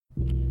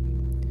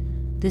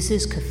This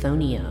is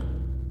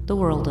Chthoniya, the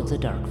world of the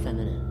dark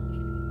feminine.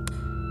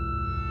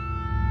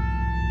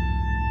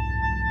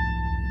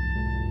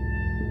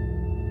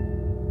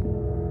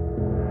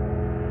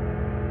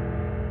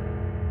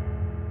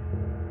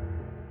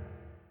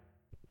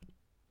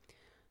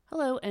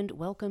 Hello and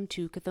welcome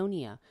to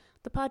Chthoniya,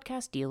 the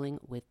podcast dealing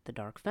with the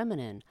dark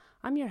feminine.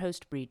 I'm your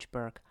host, Breach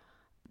Burke.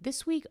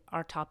 This week,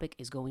 our topic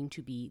is going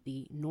to be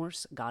the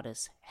Norse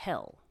goddess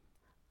Hel.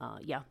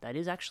 That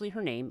is actually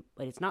her name,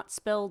 but it's not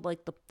spelled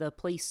like the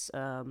place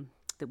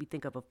that we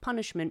think of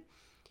punishment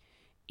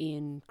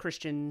in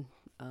Christian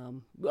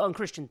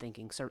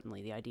thinking.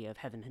 Certainly, the idea of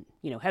heaven,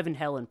 heaven,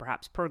 hell, and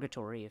perhaps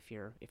purgatory if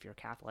you're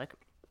Catholic.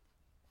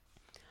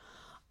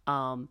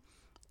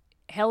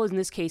 Hel in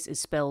this case is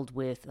spelled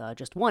with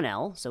just one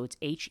L, so it's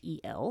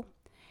H-E-L.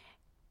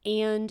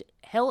 And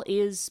Hel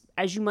is,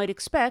 as you might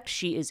expect,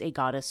 she is a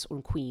goddess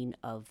or queen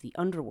of the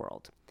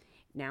underworld.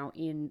 Now,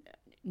 in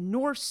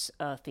Norse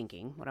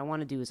thinking, what I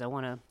want to do is I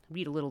want to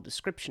read a little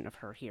description of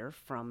her here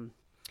from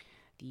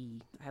I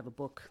have a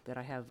book that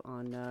I have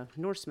on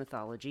Norse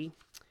mythology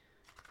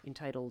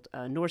entitled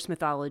Norse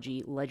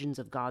Mythology, Legends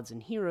of Gods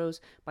and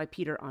Heroes by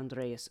Peter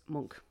Andreas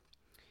Munch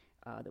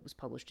that was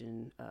published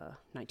in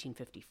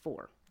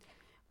 1954.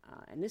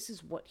 And this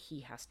is what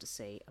he has to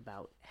say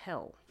about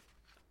Hel.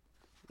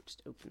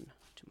 Just open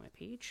to my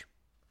page.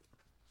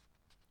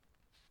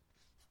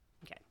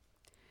 Okay.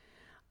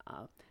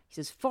 He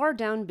says, far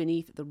down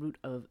beneath the root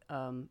of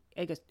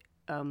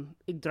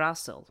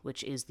Yggdrasil,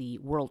 which is the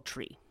world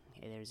tree.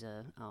 Okay, there's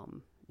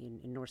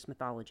in Norse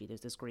mythology,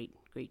 there's this great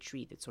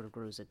tree that sort of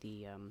grows at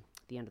the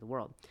end of the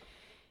world.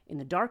 In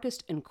the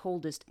darkest and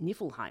coldest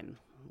Niflheim,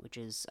 which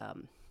is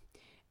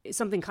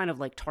something kind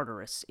of like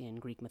Tartarus in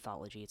Greek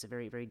mythology. It's a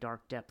very, very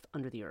dark depth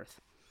under the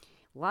earth.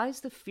 Lies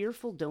the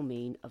fearful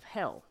domain of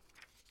Hel,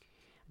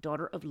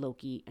 daughter of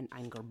Loki and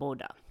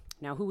Angerboda.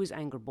 Now, who is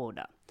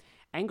Angerboda?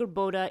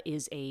 Angerboda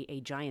is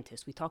a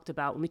giantess. When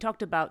we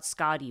talked about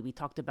Skadi, we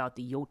talked about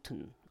the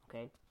Jotun,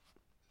 okay,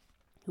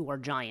 who are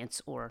giants,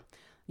 or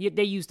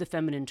they use the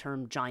feminine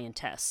term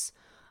giantess.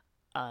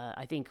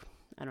 I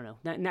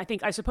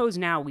suppose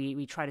now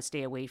we try to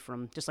stay away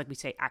from, just like we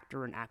say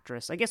actor and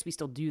actress. I guess we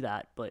still do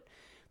that, but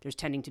there's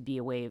tending to be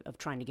a way of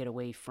trying to get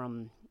away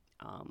from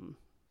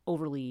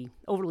overly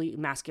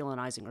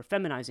masculinizing or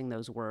feminizing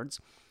those words.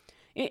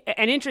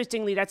 And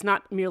interestingly, that's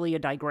not merely a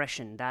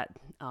digression. That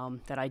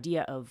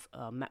idea of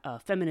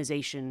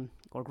feminization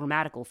or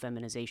grammatical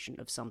feminization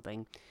of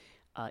something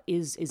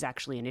is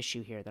actually an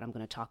issue here that I'm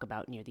going to talk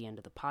about near the end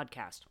of the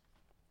podcast.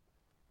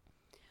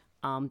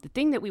 The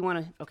thing that we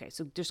want to... Okay,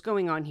 so just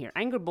going on here.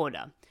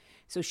 Angerboda.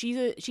 So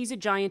she's a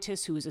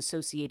giantess who is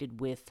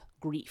associated with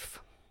grief,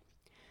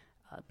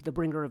 the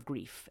bringer of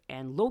grief.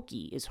 And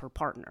Loki is her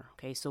partner.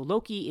 Okay, so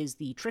Loki is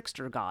the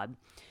trickster god.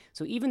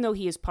 So even though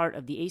he is part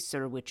of the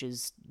Aesir, which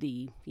is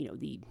the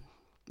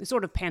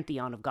sort of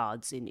pantheon of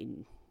gods they're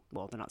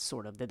not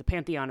sort of, they're the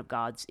pantheon of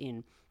gods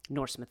in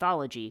Norse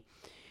mythology,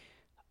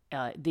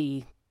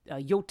 the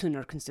Jotun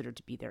are considered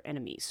to be their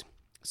enemies.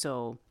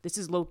 So this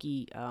is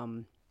Loki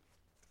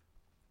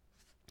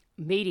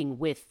mating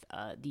with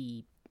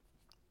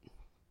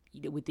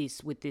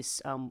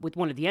with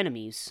one of the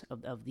enemies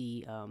of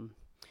the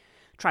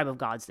tribe of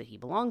gods that he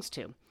belongs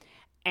to.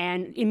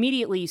 And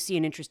immediately you see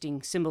an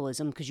interesting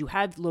symbolism because you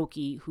have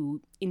Loki,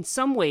 who in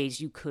some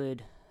ways you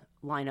could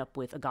line up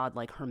with a god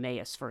like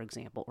Hermes, for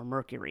example, or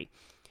Mercury,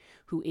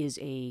 who is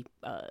a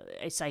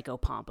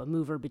psychopomp, a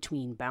mover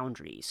between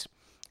boundaries.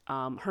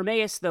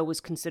 Hermes, though,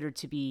 was considered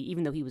to be,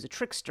 even though he was a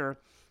trickster,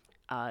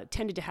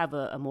 tended to have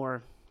a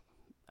more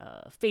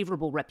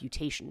favorable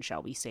reputation,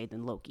 shall we say,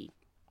 than Loki.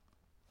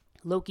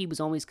 Loki was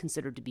always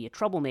considered to be a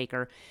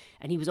troublemaker,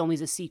 and he was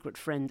always a secret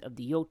friend of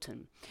the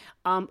Jotun.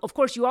 Of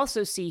course, you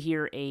also see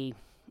here a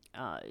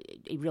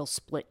real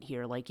split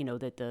here,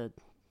 that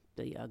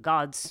the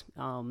gods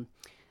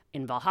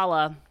in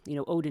Valhalla,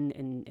 Odin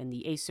and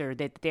the Aesir,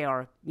 that they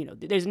are,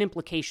 there's an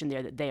implication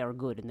there that they are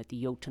good and that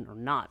the Jotun are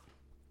not.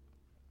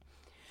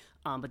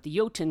 But the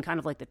Jotun, kind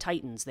of like the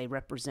Titans, they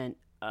represent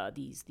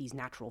these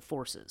natural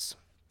forces.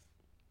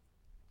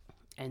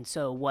 And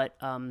so what...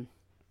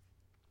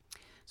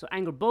 So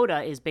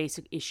Angerboda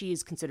she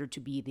is considered to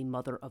be the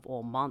mother of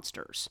all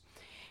monsters.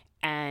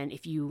 And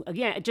if you,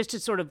 again, just to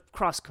sort of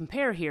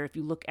cross-compare here, if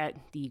you look at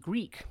the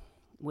Greek,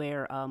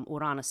 where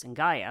Uranus and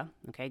Gaia,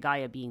 okay,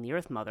 Gaia being the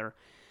Earth Mother,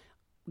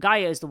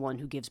 Gaia is the one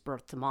who gives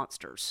birth to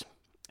monsters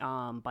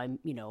by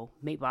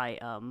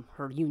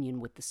her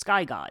union with the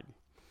Sky God.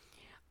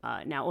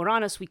 Now,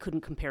 Uranus we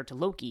couldn't compare to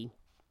Loki.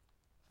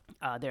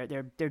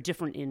 They're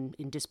different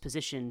in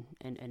disposition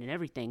and in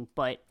everything,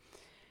 but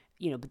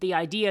the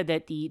idea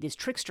that this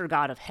trickster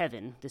god of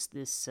heaven,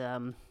 this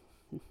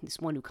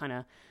one who kind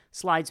of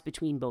slides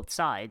between both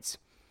sides,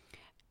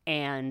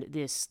 and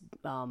this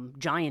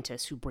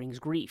giantess who brings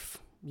grief,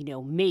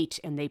 mate,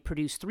 and they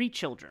produce 3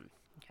 children.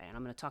 Okay, and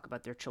I'm going to talk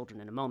about their children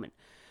in a moment.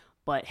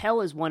 But Hel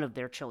is one of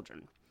their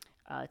children.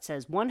 It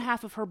says, one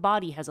half of her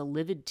body has a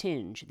livid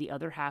tinge, the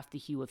other half the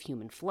hue of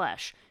human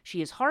flesh.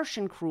 She is harsh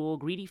and cruel,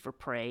 greedy for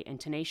prey, and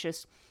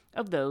tenacious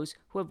of those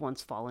who have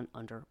once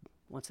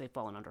they've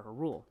fallen under her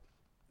rule.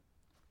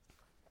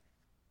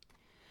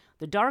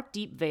 The dark,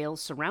 deep vales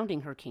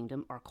surrounding her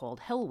kingdom are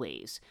called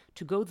hellways.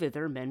 To go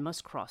thither, men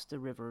must cross the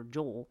river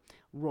Jol,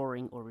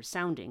 roaring or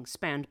resounding,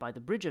 spanned by the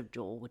bridge of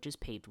Jol, which is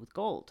paved with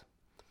gold.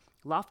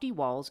 Lofty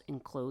walls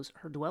enclose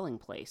her dwelling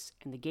place,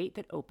 and the gate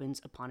that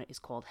opens upon it is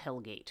called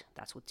Hellgate.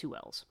 That's with 2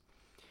 L's.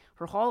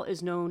 Her hall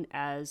is known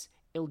as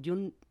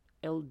Eljudnir,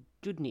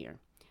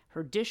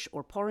 her dish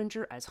or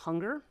porringer as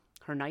hunger,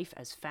 her knife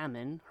as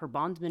famine, her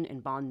bondman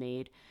and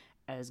bondmaid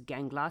as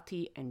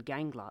ganglati and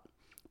ganglat,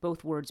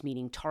 both words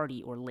meaning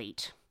tardy or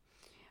late.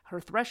 Her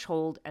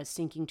threshold as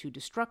sinking to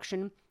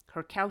destruction,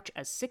 her couch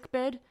as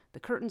sickbed, the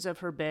curtains of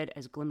her bed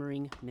as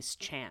glimmering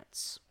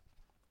mischance.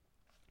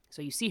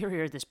 So you see her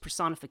here, this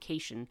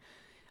personification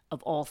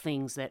of all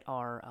things that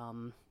are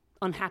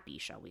unhappy,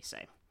 shall we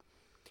say.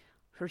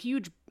 Her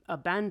huge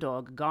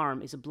bandog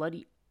Garm is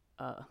bloody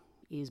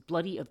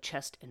of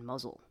chest and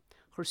muzzle.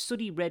 Her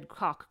sooty red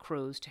cock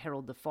crows to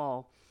herald the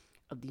fall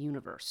of the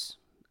universe.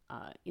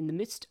 In the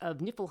midst of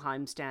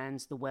Niflheim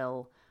stands the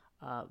well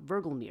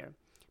Vergelmir,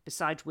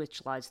 beside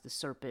which lies the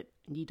serpent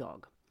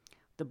Nidog.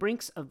 The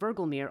brinks of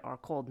Vergelmir are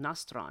called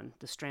Nastran,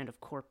 the strand of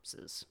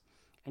corpses,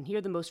 and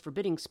here the most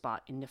forbidding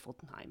spot in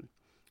Niflheim.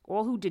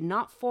 All who did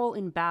not fall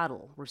in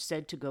battle were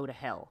said to go to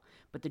hell,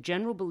 but the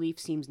general belief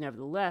seems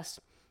nevertheless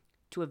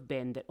to have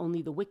been that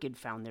only the wicked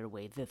found their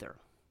way thither.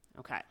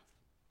 Okay.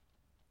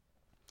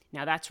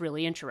 Now that's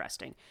really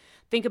interesting.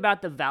 Think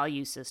about the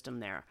value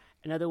system there.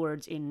 In other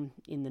words, in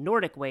the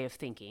Nordic way of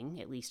thinking,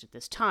 at least at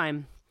this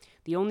time,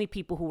 the only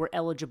people who were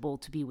eligible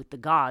to be with the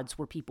gods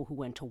were people who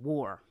went to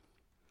war.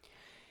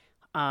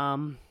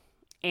 And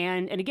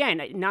again,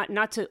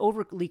 not to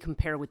overly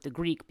compare with the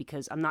Greek,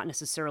 because I'm not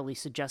necessarily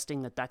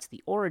suggesting that that's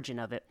the origin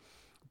of it.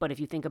 But if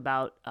you think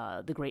about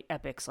the great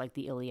epics like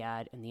the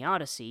Iliad and the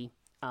Odyssey,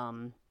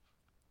 the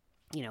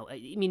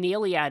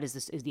Iliad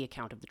is the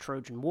account of the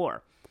Trojan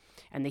War.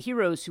 And the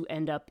heroes who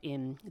end up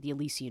in the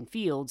Elysian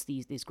fields,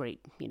 these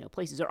great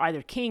places, are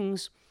either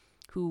kings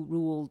who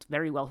ruled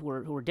very well, who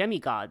were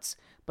demigods,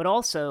 but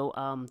also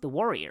the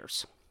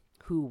warriors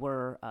who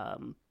were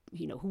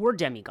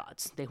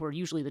demigods. They were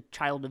usually the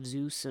child of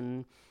Zeus,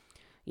 and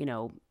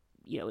in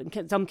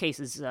some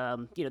cases,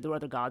 there were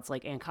other gods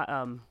like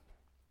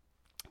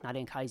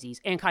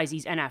Anchises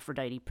and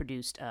Aphrodite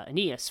produced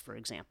Aeneas, for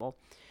example.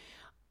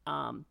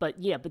 But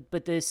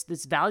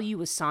this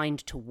value assigned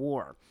to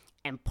war.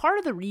 And part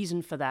of the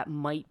reason for that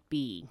might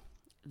be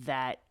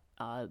that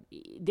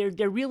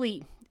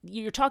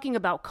you're talking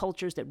about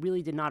cultures that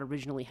really did not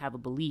originally have a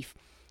belief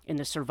in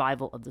the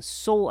survival of the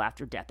soul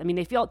after death. I mean,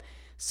 they felt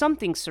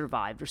something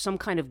survived or some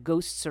kind of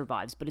ghost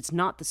survives, but it's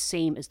not the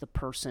same as the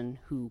person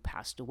who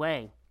passed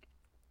away.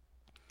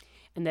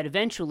 And that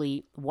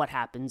eventually what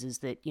happens is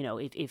that,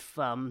 if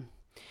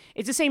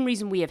it's the same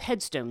reason we have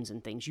headstones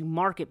and things. You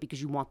mark it because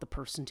you want the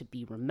person to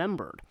be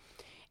remembered.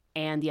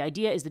 And the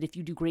idea is that if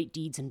you do great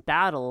deeds in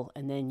battle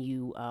and then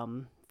you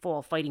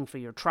fall fighting for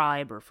your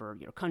tribe or for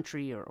your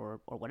country or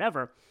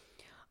whatever,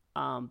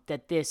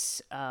 that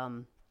this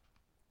ends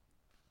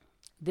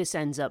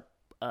up,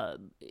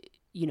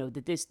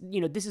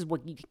 this is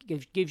what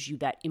gives you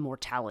that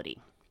immortality.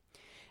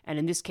 And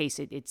in this case,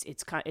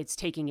 it's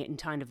taking it in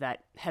kind of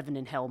that heaven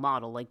and hell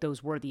model, like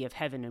those worthy of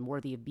heaven and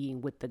worthy of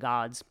being with the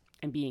gods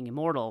and being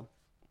immortal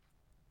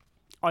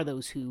are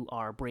those who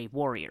are brave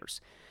warriors.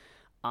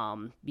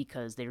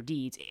 Because their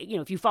deeds,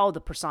 if you follow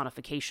the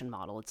personification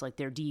model, it's like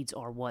their deeds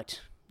are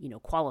what,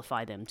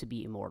 qualify them to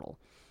be immortal,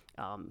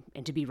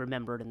 and to be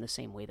remembered in the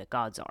same way that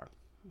gods are.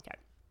 Okay.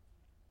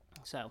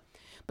 So,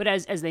 but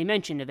as they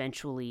mentioned,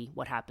 eventually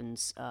what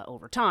happens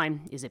over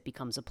time is it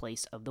becomes a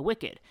place of the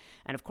wicked.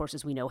 And of course,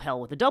 as we know,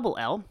 hell with a double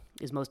L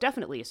is most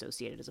definitely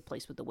associated as a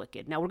place with the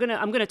wicked. Now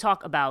I'm gonna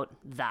talk about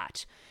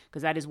that,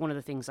 because that is one of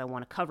the things I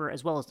want to cover,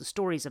 as well as the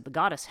stories of the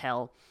goddess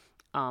Hel.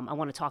 I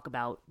want to talk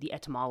about the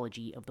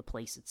etymology of the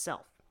place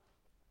itself.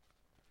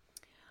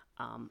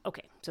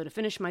 Okay, so to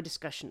finish my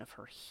discussion of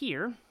her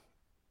here,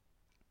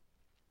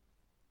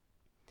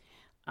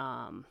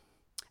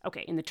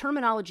 in the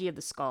terminology of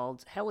the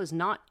Skalds, Hel is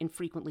not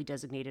infrequently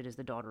designated as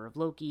the daughter of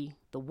Loki,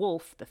 the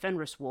wolf, the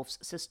Fenris wolf's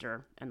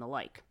sister, and the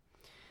like.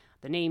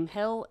 The name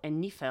Hel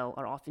and Nifel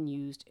are often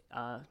used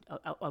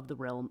of the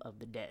realm of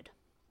the dead.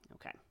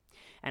 Okay,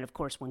 and of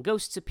course, when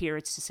ghosts appear,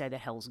 it's to say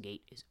that Hel's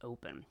gate is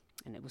open,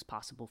 and it was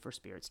possible for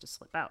spirits to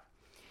slip out.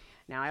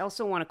 Now, I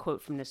also want to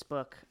quote from this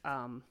book.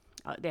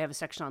 They have a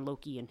section on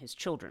Loki and his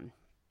children,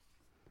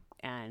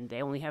 and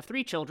they only have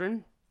 3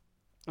 children,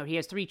 or he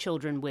has 3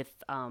 children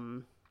with,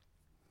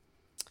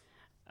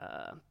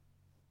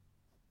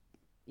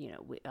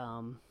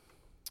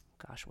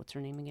 what's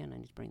her name again? I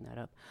need to bring that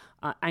up.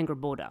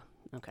 Angerboda.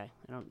 Okay,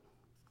 I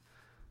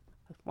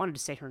wanted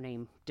to say her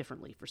name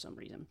differently for some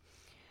reason.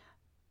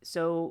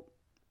 So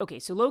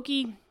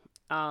Loki,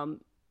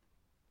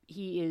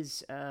 he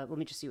is, let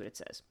me just see what it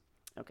says.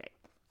 Okay.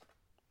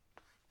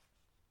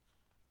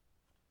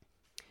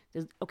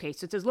 Okay,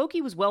 so it says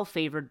Loki was well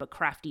favored but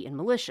crafty and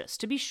malicious.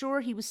 To be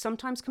sure, he was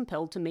sometimes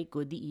compelled to make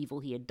good the evil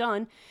he had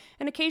done,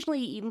 and occasionally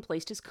he even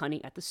placed his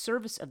cunning at the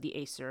service of the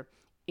Aesir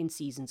in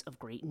seasons of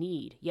great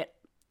need. Yet,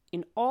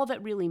 in all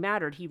that really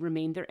mattered, he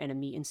remained their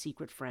enemy and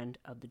secret friend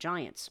of the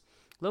giants.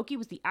 Loki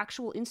was the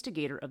actual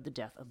instigator of the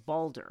death of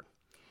Balder.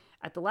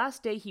 At the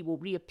last day, he will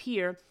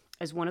reappear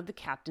as one of the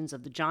captains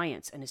of the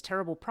giants, and his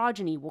terrible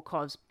progeny will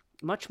cause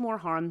much more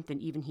harm than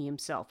even he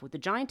himself. With the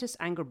giantess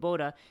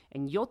Angerboda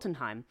and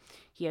Jotunheim,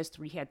 he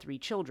had three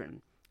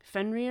children: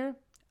 Fenrir,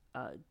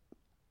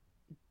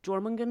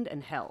 Jormungand,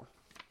 and Hel.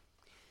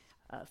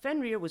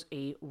 Fenrir was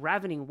a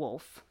ravening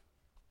wolf,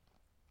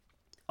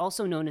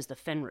 also known as the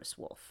Fenris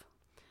wolf,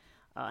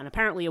 and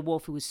apparently a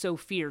wolf who was so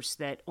fierce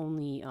that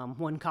only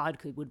one god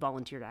would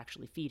volunteer to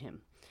actually feed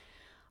him.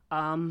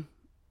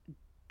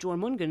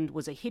 Jormungand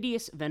was a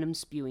hideous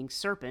venom-spewing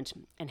serpent,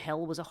 and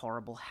Hel was a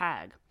horrible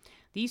hag.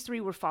 These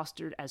three were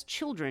fostered as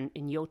children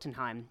in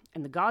Jotunheim,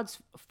 and the gods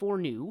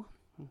foreknew,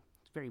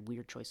 very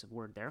weird choice of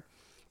word there,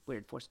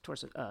 weird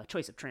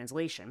choice of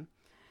translation,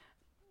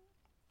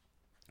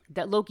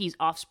 that Loki's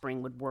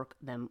offspring would work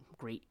them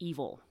great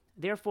evil.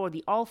 Therefore,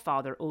 the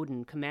Allfather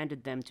Odin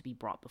commanded them to be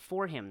brought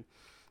before him.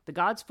 The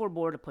gods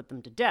forbore to put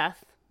them to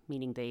death,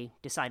 meaning they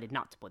decided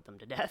not to put them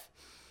to death,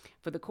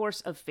 for the course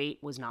of fate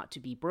was not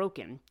to be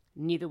broken,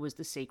 neither was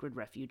the sacred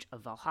refuge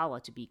of Valhalla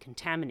to be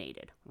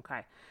contaminated.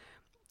 Okay.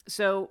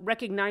 So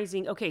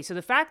recognizing, so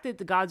the fact that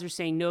the gods are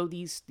saying no,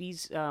 these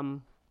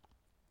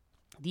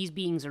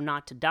beings are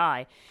not to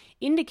die,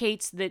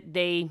 indicates that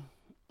they,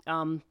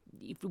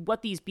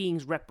 what these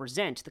beings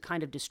represent, the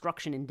kind of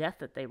destruction and death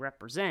that they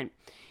represent,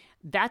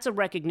 that's a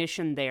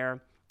recognition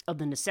there of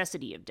the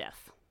necessity of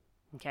death.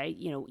 Okay,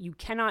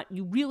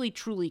 you really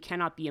truly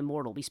cannot be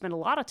immortal. We spend a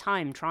lot of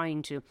time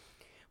trying to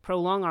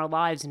prolong our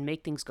lives and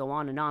make things go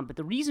on, but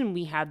the reason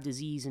we have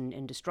disease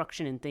and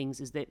destruction and things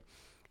is that,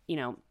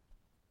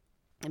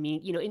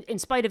 in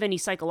spite of any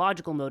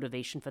psychological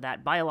motivation for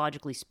that,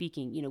 biologically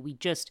speaking,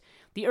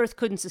 the earth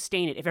couldn't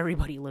sustain it if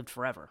everybody lived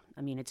forever.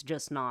 It's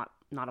just not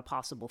a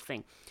possible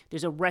thing.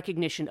 There's a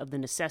recognition of the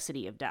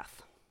necessity of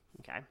death.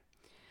 Okay.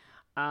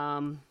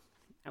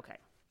 Okay.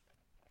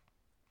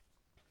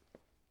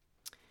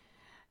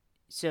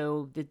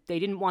 So they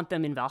didn't want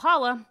them in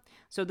Valhalla,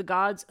 so the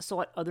gods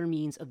sought other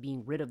means of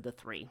being rid of the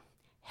three.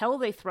 Hel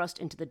they thrust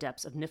into the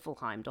depths of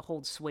Niflheim to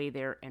hold sway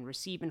there and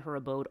receive in her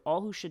abode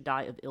all who should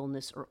die of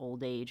illness or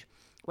old age,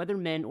 whether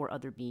men or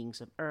other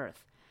beings of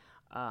earth.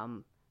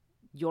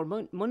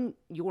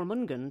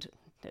 Jormungand,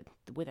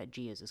 the way that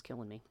G is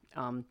killing me,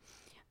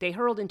 they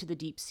hurled into the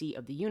deep sea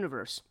of the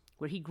universe,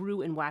 where he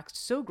grew and waxed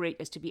so great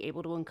as to be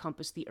able to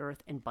encompass the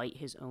earth and bite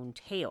his own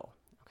tail.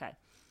 Okay.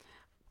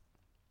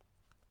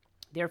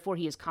 Therefore,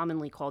 he is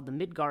commonly called the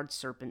Midgard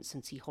serpent,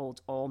 since he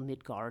holds all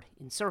Midgard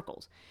in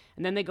circles.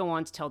 And then they go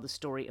on to tell the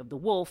story of the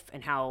wolf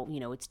and how,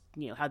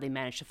 how they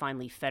managed to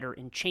finally fetter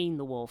and chain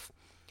the wolf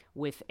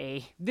with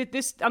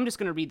I'm just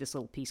going to read this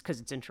little piece because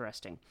it's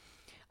interesting.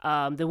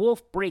 The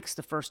wolf breaks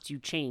the first two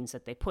chains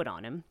that they put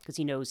on him because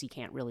he knows he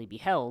can't really be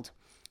held.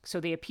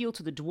 So they appeal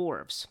to the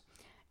dwarves,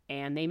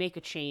 and they make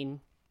a chain.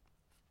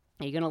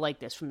 You're going to like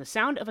this. From the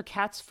sound of a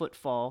cat's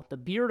footfall, the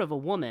beard of a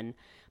woman,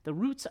 the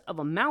roots of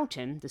a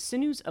mountain, the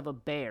sinews of a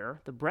bear,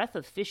 the breath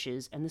of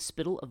fishes, and the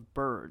spittle of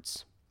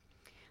birds.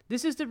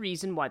 This is the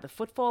reason why the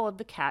footfall of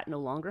the cat no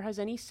longer has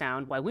any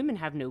sound, why women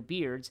have no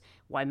beards,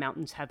 why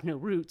mountains have no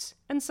roots,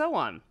 and so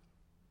on.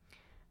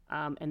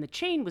 And the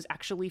chain was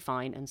actually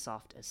fine and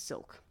soft as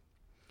silk.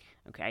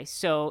 Okay,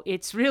 so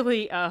it's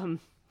really, I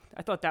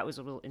thought that was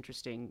a real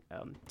interesting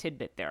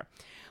tidbit there.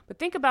 But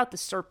think about the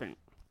serpent.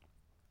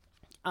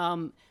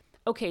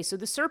 Okay, so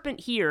the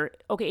serpent here,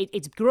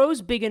 it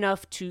grows big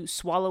enough to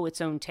swallow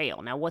its own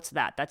tail. Now, what's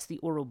that? That's the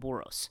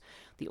Ouroboros.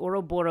 The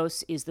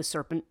Ouroboros is the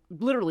serpent,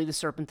 literally the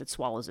serpent that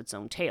swallows its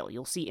own tail.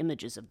 You'll see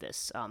images of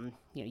this.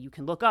 You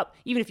can look up,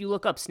 even if you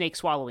look up snake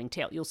swallowing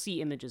tail, you'll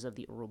see images of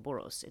the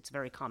Ouroboros. It's a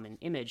very common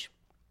image.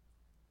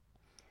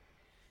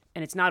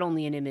 And it's not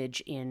only an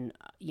image in,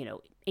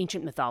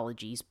 ancient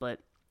mythologies,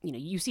 but,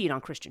 you see it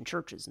on Christian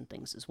churches and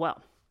things as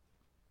well.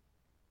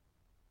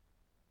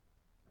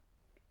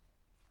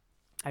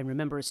 I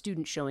remember a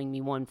student showing me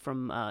one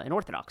from an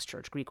Orthodox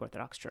church, Greek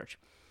Orthodox church,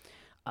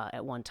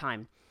 at one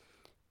time.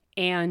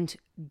 And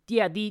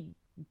yeah,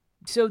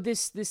 so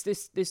this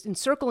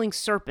encircling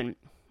serpent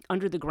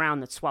under the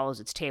ground that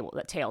swallows its tail,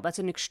 that's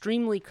an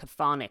extremely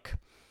chthonic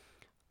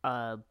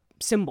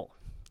symbol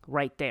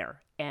right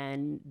there.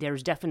 And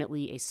there's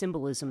definitely a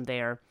symbolism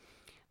there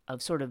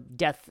of sort of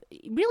death,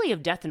 really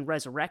of death and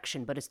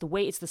resurrection, but it's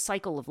the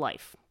cycle of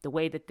life, the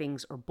way that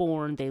things are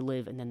born, they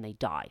live, and then they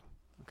die.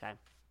 Okay.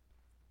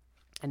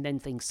 And then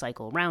things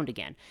cycle around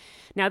again.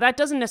 Now, that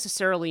doesn't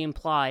necessarily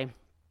imply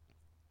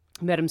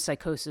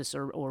metempsychosis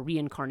or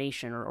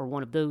reincarnation or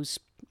one of those,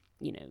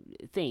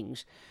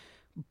 things.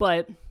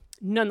 But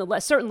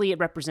nonetheless, certainly it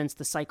represents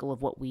the cycle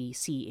of what we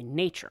see in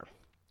nature.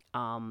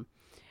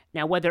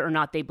 Now, whether or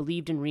not they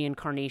believed in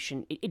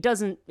reincarnation,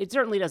 it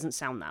certainly doesn't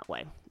sound that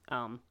way.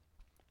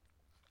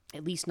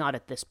 At least not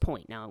at this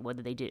point. Now,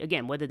 whether they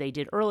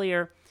did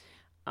earlier,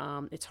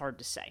 it's hard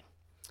to say.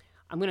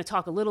 I'm going to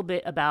talk a little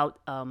bit about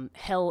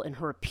hell and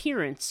her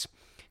appearance,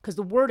 because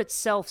the word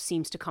itself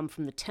seems to come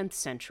from the 10th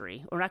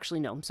century, or actually,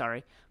 no, I'm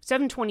sorry,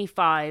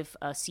 725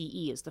 CE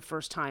is the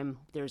first time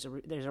there's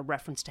a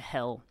reference to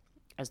hell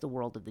as the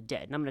world of the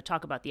dead. And I'm going to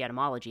talk about the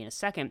etymology in a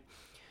second,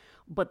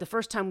 but the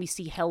first time we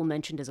see hell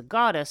mentioned as a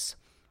goddess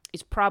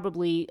is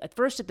probably at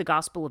first at the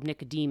Gospel of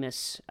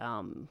Nicodemus,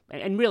 and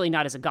really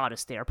not as a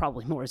goddess there,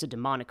 probably more as a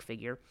demonic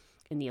figure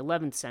in the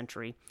 11th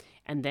century,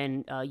 and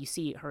then you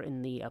see her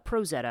in the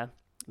Prosetta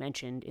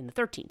mentioned in the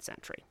 13th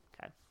century.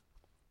 Okay,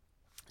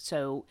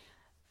 so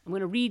I'm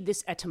going to read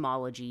this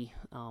etymology,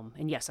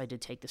 and yes, I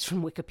did take this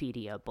from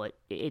Wikipedia, but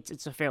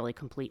it's a fairly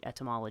complete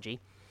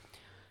etymology.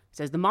 It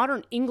says, the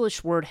modern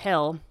English word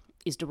hell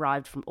is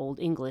derived from Old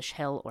English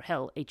hell or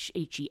hell,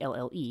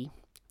 H-E-L-L-E,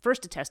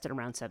 first attested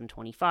around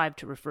 725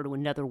 to refer to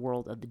another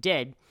world of the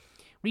dead,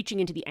 reaching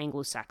into the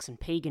Anglo-Saxon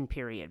pagan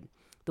period.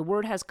 The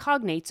word has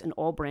cognates in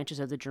all branches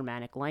of the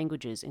Germanic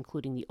languages,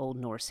 including the Old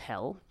Norse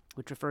hel,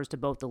 which refers to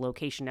both the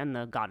location and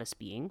the goddess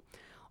being,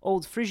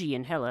 Old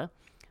Frisian helle,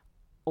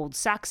 Old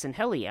Saxon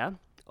Helia,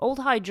 Old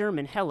High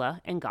German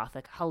Hella, and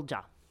Gothic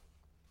Halja.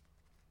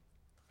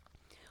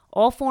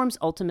 All forms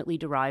ultimately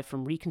derive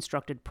from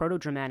reconstructed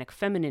Proto-Germanic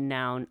feminine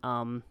noun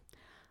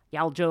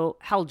Yaljo,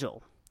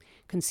 Haljo,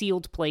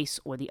 concealed place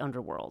or the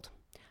underworld.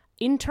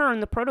 In turn,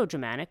 the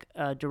Proto-Germanic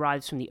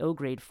derives from the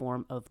O-grade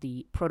form of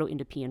the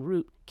Proto-Indo-European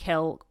root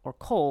kel or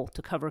kol,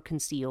 to cover,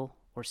 conceal,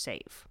 or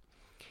save.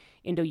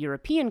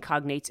 Indo-European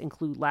cognates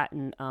include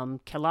Latin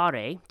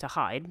celare, to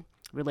hide,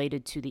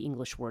 related to the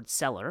English word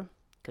cellar,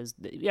 because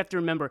you have to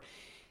remember,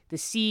 the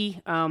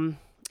C,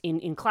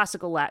 in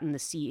classical Latin, the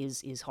C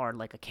is hard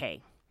like a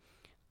K.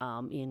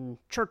 In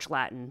Church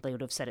Latin, they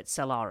would have said it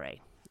cellare,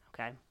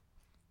 okay?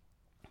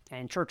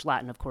 And Church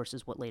Latin, of course,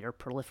 is what later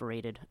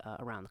proliferated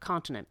around the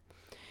continent.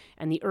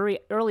 And the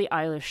early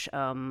Irish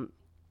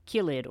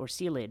Cilid or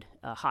Cilid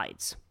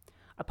hides.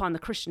 Upon the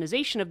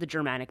Christianization of the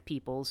Germanic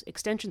peoples,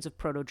 extensions of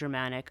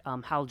Proto-Germanic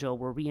haljo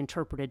were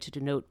reinterpreted to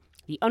denote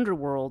the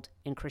underworld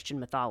in Christian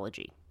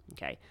mythology,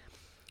 okay?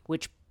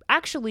 Which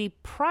actually,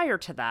 prior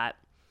to that,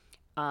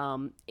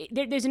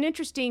 there's an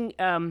interesting,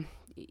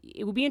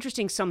 it would be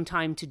interesting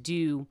sometime to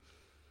do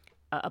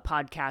a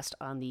podcast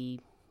on the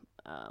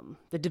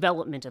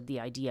development of the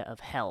idea of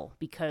hell,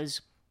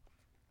 because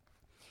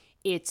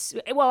it's,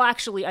 well,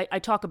 actually, I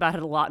talk about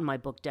it a lot in my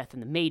book, Death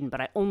and the Maiden, but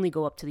I only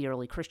go up to the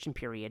early Christian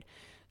period.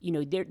 You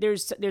know,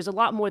 there's a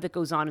lot more that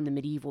goes on in the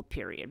medieval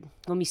period.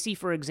 When we see,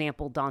 for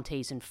example,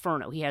 Dante's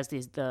Inferno, he has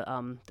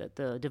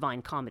the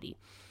Divine Comedy,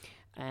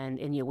 and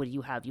you know, what do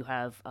you have? You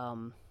have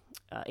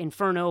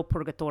Inferno,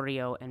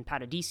 Purgatorio, and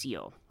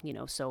Paradiso. You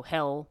know, so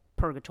hell,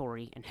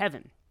 purgatory, and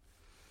heaven.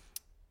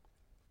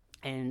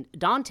 And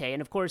Dante,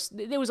 and of course,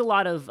 there was a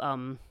lot of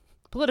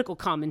political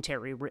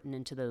commentary written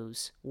into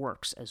those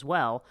works as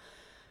well.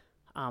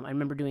 I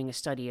remember doing a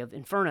study of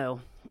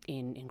Inferno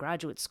in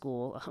graduate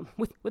school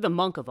with a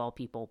monk of all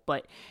people.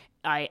 But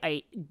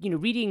I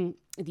reading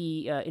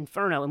the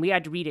Inferno, and we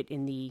had to read it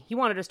he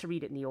wanted us to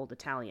read it in the Old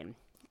Italian,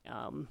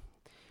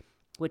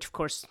 which of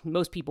course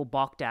most people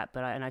balked at.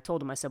 But I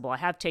told him, I said, well, I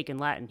have taken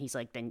Latin. He's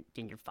like, then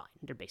you're fine.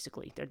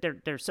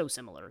 They're so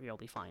similar, you'll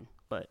be fine.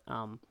 But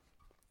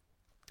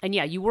and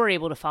yeah, you were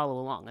able to follow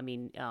along. I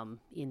mean,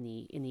 in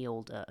the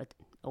old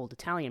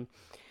Italian.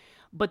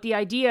 But the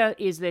idea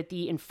is that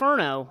the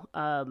Inferno,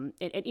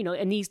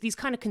 and these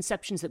kind of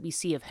conceptions that we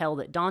see of hell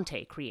that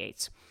Dante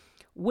creates,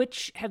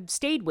 which have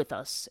stayed with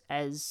us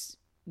as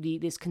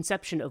this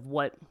conception of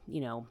what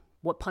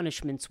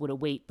punishments would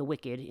await the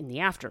wicked in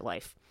the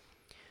afterlife.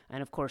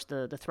 And of course,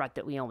 the threat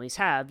that we always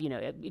have,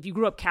 if you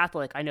grew up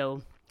Catholic, I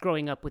know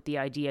growing up with the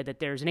idea that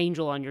there's an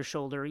angel on your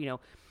shoulder,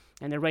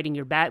 and they're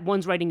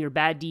one's writing your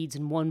bad deeds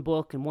in one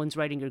book, and one's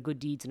writing your good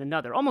deeds in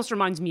another. Almost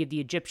reminds me of the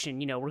Egyptian,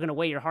 we're going to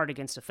weigh your heart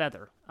against a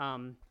feather.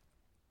 And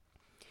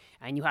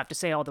you have to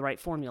say all the right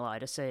formulae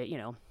to say,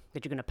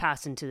 that you're going to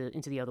pass into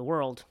the other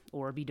world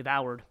or be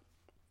devoured.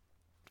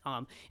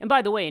 And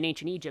by the way, in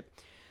ancient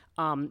Egypt,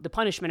 the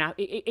punishment,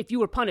 if you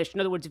were punished,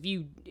 in other words, if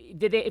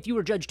you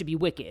were judged to be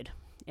wicked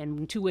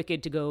and too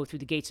wicked to go through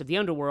the gates of the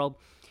underworld,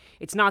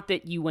 it's not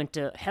that you went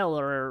to hell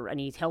or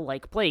any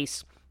hell-like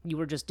place. You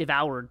were just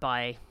devoured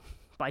by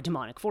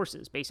demonic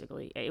forces,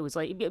 basically. It was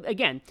like,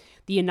 again,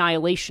 the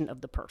annihilation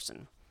of the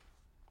person.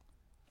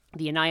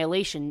 The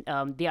annihilation,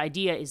 the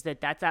idea is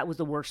that was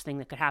the worst thing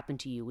that could happen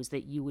to you, was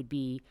that you would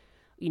be,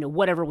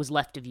 whatever was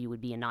left of you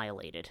would be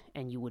annihilated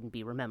and you wouldn't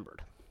be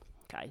remembered.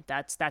 Okay,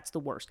 that's the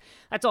worst.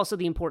 That's also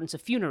the importance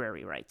of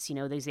funerary rites.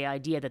 There's the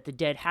idea that the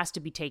dead has to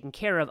be taken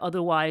care of.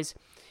 Otherwise,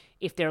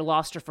 if they're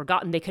lost or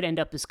forgotten, they could end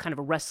up as kind of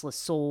a restless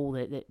soul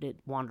that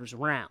wanders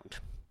around.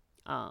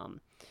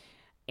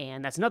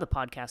 And that's another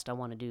podcast I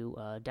want to do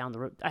down the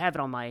road. I have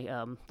it on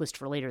my list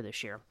for later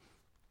this year.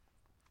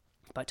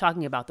 But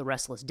talking about the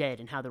restless dead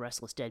and how the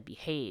restless dead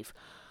behave.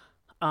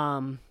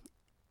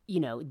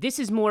 This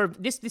is more,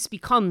 this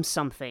becomes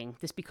something.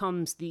 This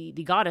becomes, the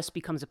goddess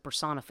becomes a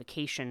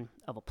personification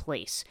of a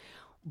place.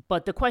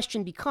 But the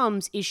question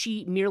becomes, is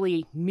she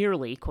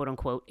merely, quote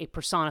unquote, a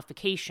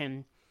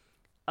personification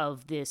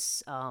of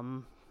this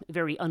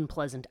very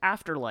unpleasant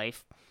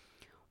afterlife,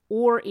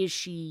 or is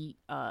she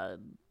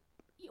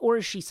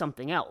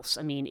something else?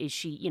 I mean, is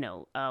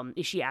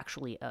she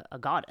actually a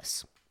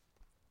goddess?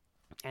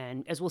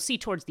 And as we'll see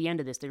towards the end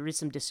of this, there is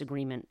some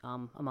disagreement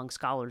among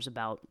scholars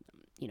about,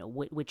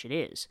 which it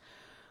is.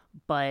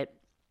 But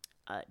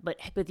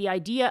the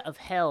idea of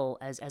hell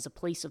as a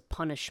place of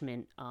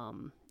punishment,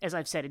 as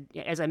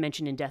I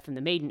mentioned in Death and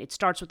the Maiden, it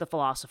starts with the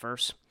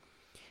philosophers,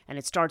 and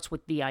it starts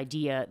with the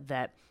idea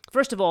that,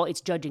 first of all,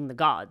 it's judging the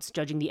gods,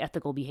 judging the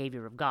ethical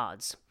behavior of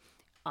gods,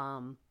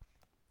 and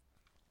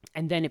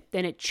then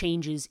it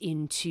changes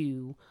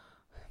into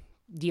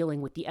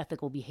dealing with the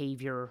ethical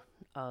behavior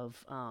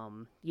of,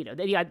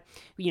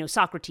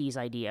 Socrates'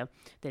 idea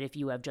that if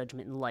you have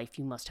judgment in life,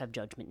 you must have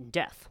judgment in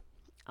death.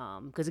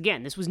 Because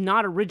again, this was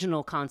not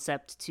original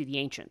concept to the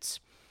ancients.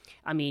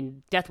 I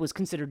mean, death was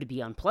considered to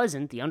be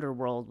unpleasant. The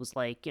underworld was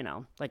like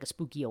a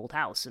spooky old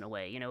house in a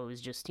way. It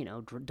was just,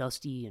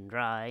 dusty and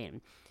dry.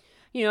 And,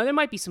 there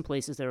might be some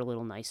places that are a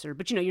little nicer,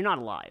 but, you're not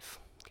alive,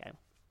 okay?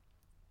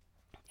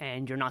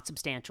 And you're not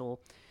substantial.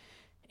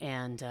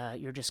 And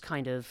you're just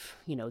kind of,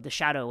 the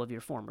shadow of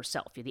your former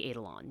self. You're the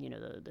eidolon,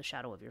 the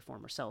shadow of your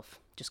former self,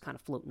 just kind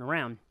of floating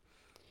around.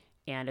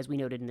 And as we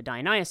noted in the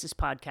Dionysus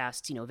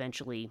podcast,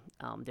 eventually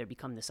there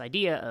become this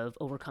idea of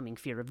overcoming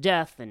fear of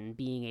death and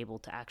being able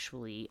to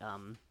actually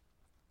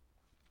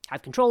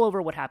have control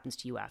over what happens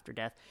to you after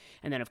death.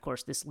 And then, of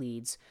course, this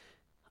leads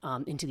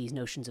into these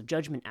notions of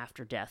judgment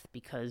after death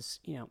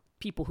because,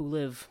 people who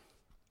live,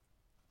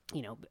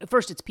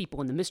 first it's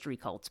people in the mystery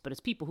cults, but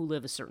it's people who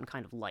live a certain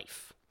kind of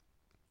life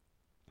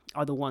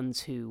are the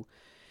ones who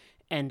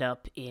end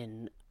up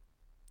in,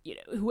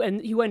 who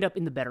end up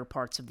in the better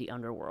parts of the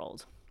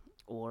underworld.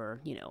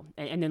 Or,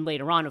 and then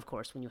later on, of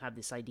course, when you have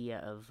this idea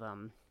of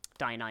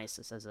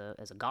Dionysus as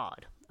a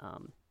god,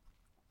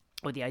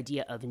 or the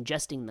idea of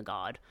ingesting the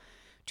god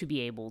to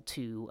be able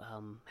to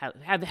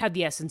have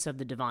the essence of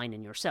the divine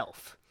in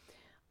yourself.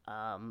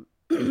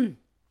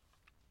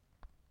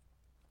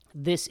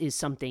 This is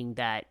something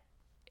that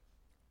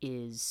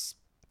is,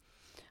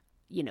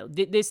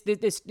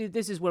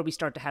 this is where we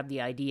start to have the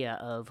idea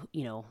of,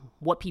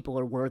 what people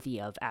are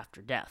worthy of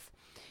after death.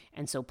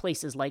 And so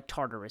places like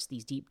Tartarus,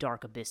 these deep,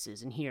 dark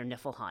abysses, and here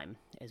Niflheim,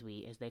 as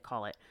they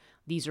call it,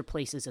 these are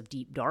places of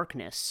deep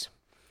darkness.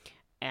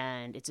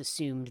 And it's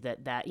assumed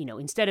that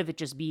instead of it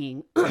just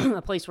being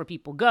a place where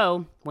people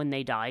go when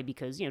they die,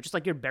 because, just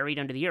like you're buried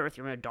under the earth,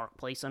 you're in a dark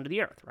place under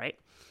the earth, right?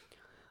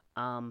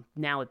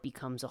 Now it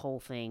becomes a whole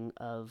thing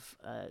of,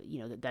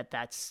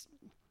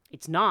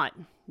 it's not,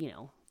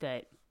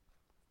 that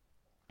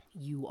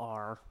you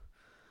are...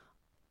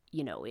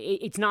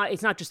 it's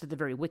not just that the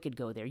very wicked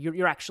go there.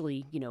 You're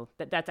actually,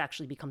 that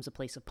actually becomes a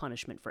place of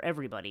punishment for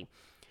everybody.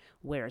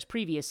 Whereas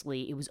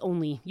previously it was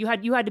only, you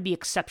had to be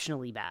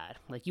exceptionally bad.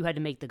 Like you had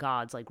to make the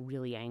gods like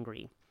really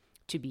angry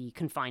to be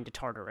confined to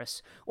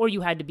Tartarus, or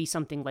you had to be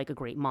something like a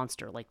great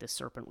monster, like this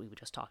serpent we were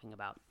just talking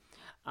about.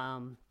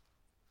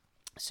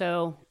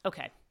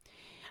 Okay.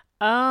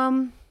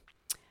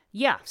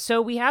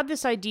 So we have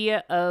this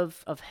idea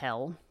of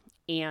hell,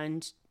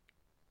 and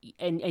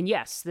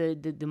yes,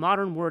 the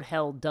modern word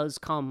hell does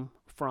come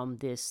from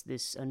this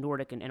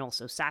Nordic and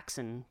also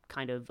Saxon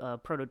kind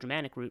of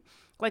Proto-Germanic root,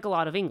 like a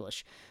lot of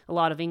English. A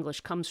lot of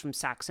English comes from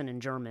Saxon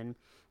and German.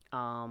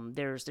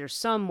 There's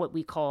some what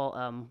we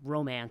call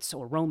Romance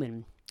or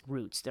Roman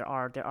roots. There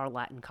are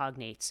Latin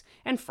cognates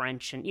and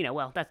French, and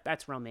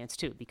that's Romance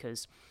too,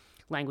 because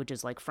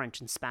languages like French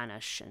and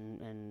Spanish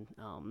and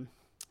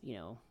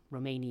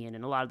Romanian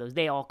and a lot of those,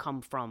 they all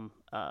come from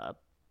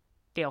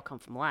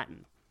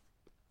Latin.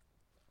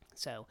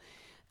 So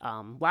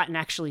Latin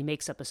actually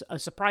makes up a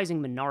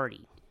surprising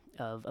minority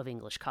of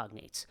English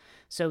cognates.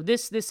 So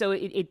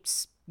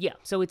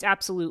it's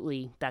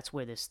absolutely, that's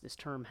where this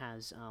term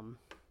has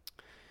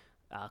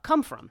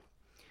come from.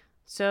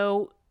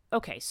 So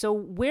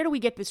where do we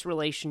get this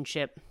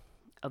relationship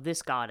of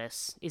this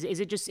goddess? Is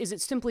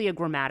it simply a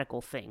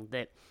grammatical thing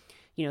that,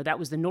 that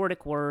was the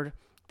Nordic word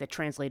that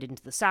translated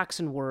into the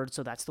Saxon word,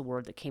 so that's the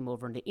word that came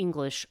over into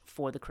English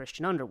for the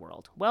Christian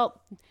underworld?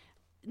 Well,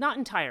 not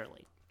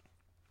entirely.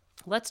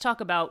 Let's talk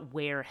about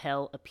where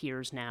hell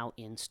appears now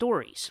in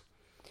stories.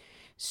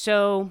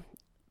 So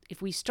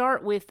if we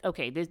start with,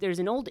 there's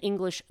an Old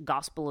English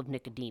Gospel of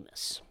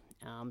Nicodemus.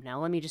 Now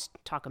let me just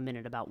talk a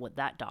minute about what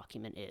that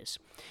document is.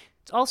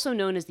 It's also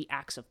known as the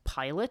Acts of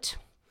Pilate,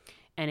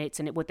 and it's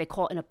what they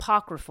call an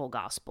apocryphal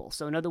gospel.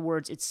 So in other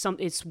words,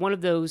 it's one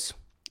of those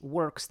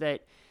works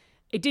that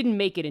it didn't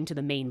make it into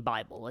the main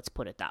Bible, let's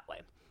put it that way.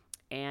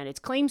 And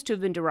it claims to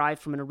have been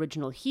derived from an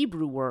original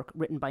Hebrew work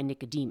written by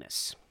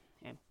Nicodemus,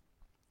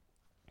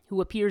 who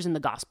appears in the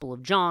Gospel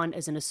of John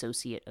as an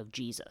associate of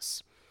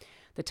Jesus.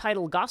 The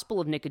title Gospel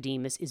of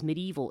Nicodemus is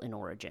medieval in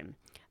origin.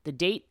 The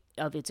date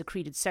of its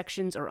accreted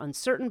sections are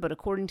uncertain, but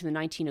according to the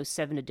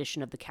 1907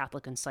 edition of the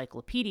Catholic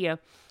Encyclopedia,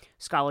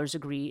 scholars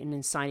agree in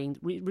assigning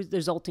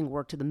resulting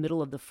work to the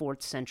middle of the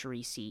 4th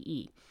century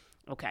CE.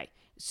 Okay,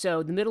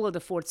 so the middle of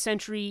the 4th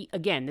century,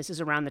 again, this is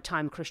around the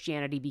time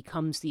Christianity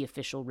becomes the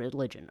official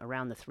religion,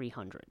 around the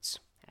 300s.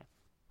 Okay.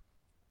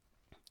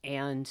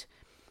 And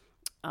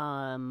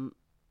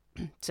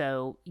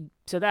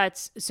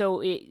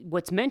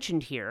what's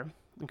mentioned here,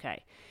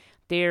 okay,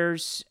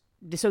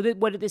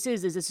 what this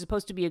is this is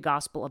supposed to be a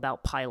gospel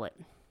about Pilate.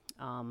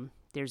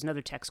 There's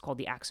another text called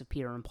the Acts of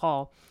Peter and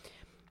Paul,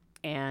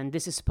 and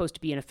this is supposed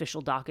to be an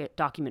official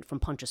document from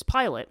Pontius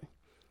Pilate,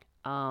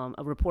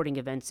 reporting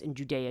events in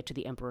Judea to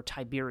the Emperor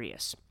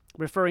Tiberius,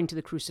 referring to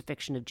the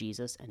crucifixion of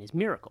Jesus and his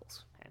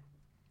miracles. Okay?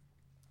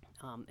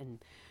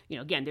 And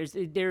again,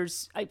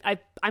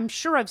 I'm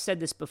sure I've said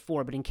this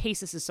before, but in case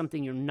this is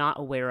something you're not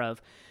aware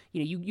of,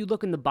 you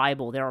look in the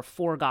Bible, there are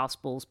 4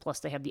 Gospels, plus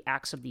they have the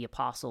Acts of the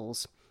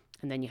Apostles,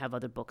 and then you have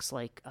other books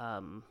like,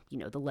 the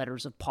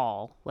letters of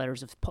Paul,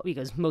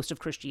 because most of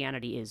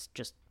Christianity is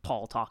just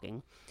Paul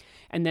talking,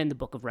 and then the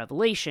book of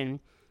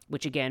Revelation,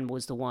 which again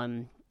was the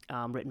one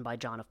written by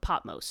John of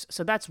Patmos.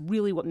 So that's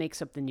really what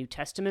makes up the New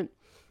Testament,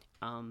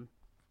 and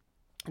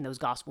those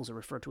Gospels are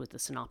referred to as the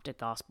Synoptic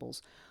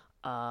Gospels.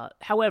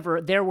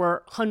 However, there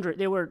were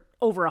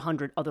over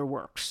 100 other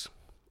works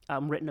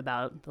written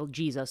about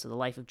Jesus or the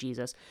life of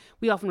Jesus.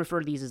 We often refer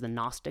to these as the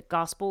Gnostic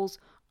Gospels.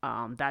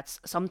 That's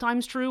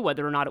sometimes true,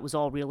 whether or not it was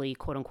all really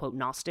quote-unquote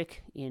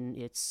Gnostic in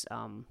its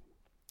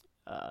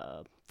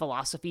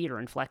philosophy or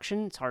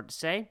inflection. It's hard to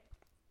say.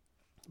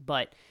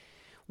 But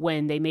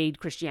when they made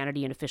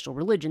Christianity an official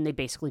religion, they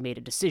basically made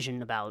a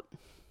decision about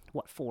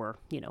what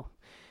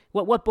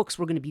books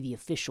were going to be the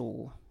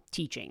official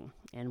teaching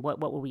and what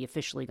were we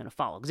officially going to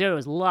follow. Because there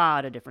was a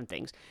lot of different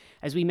things.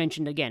 As we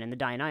mentioned again in the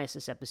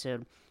Dionysus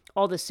episode,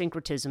 all the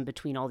syncretism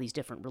between all these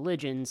different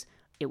religions,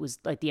 it was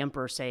like the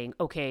emperor saying,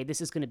 okay,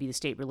 this is going to be the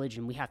state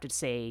religion. We have to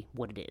say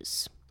what it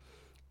is.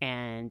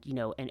 And,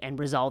 and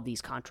resolve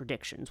these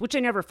contradictions, which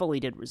they never fully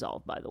did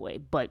resolve, by the way.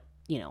 But,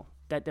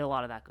 that a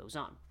lot of that goes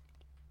on.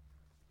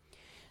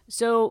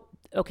 So,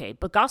 okay,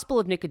 but Gospel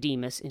of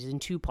Nicodemus is in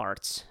 2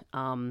 parts,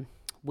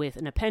 with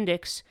an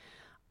appendix,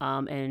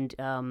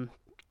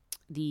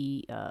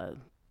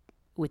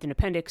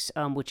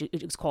 which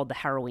is called the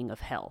Harrowing of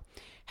Hell.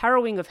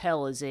 Harrowing of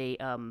Hell is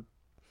an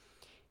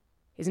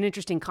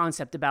interesting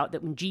concept about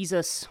that when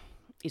Jesus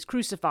is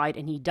crucified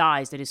and he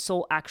dies, that his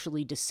soul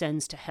actually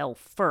descends to hell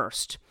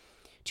first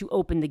to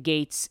open the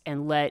gates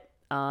and let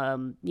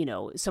and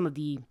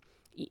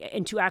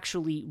to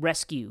actually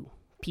rescue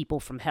people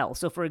from hell.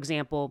 So, for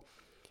example,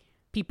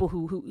 people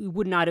who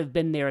would not have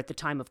been there at the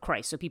time of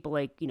Christ. So people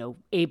like,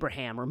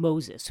 Abraham or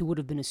Moses, who would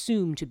have been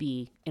assumed to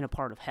be in a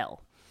part of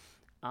hell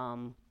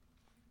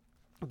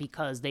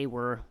because they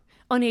were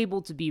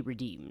unable to be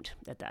redeemed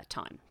at that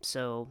time.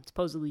 So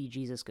supposedly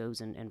Jesus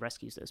goes and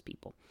rescues those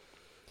people.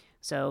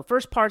 So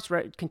first parts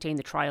contain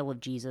the trial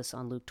of Jesus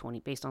on Luke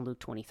 20, based on Luke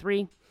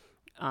 23.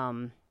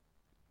 And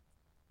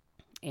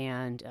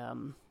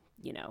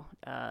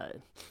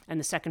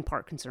the second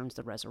part concerns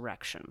the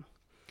resurrection.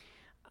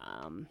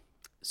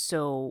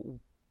 So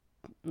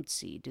let's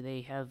see, do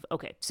they have,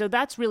 okay, so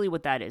that's really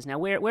what that is. Now,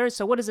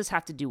 so what does this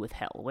have to do with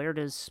hell? Where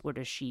does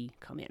she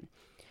come in?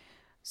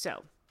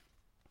 So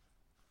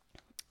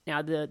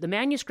now the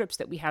manuscripts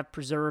that we have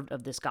preserved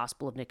of this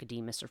Gospel of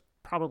Nicodemus are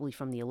probably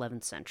from the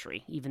 11th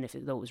century, even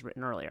though it was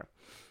written earlier.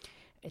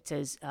 It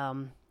says,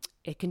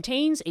 it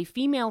contains a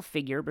female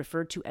figure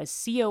referred to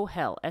as CO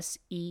Hell,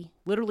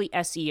 literally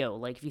SEO.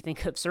 Like if you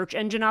think of search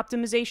engine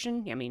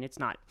optimization, I mean, that's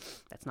not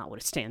what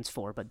it stands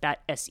for, but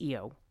that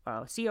SEO,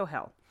 CO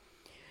Hell,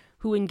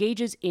 who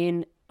engages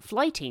in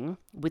flighting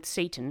with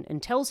Satan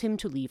and tells him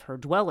to leave her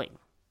dwelling.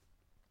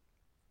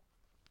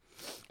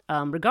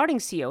 Regarding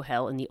CO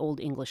Hell in the Old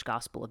English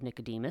Gospel of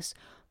Nicodemus,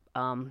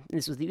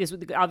 this was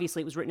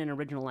obviously it was written in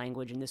original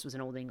language, and this was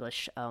an Old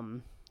English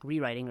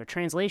rewriting or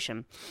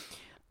translation.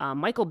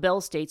 Michael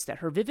Bell states that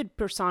her vivid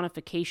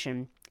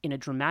personification in a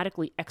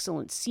dramatically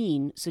excellent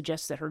scene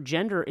suggests that her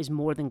gender is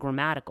more than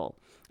grammatical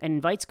and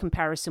invites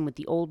comparison with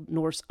the Old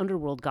Norse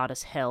underworld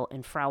goddess Hel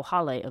and Frau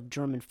Halle of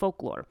German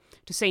folklore,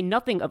 to say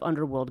nothing of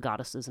underworld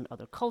goddesses in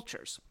other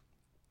cultures.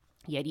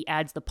 Yet he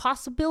adds the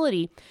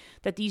possibility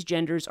that these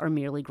genders are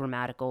merely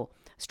grammatical,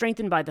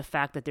 strengthened by the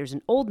fact that there's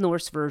an Old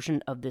Norse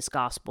version of this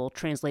gospel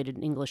translated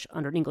in English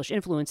under English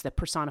influence that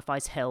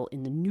personifies Hel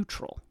in the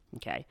neutral.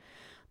 Okay,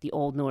 the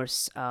Old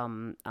Norse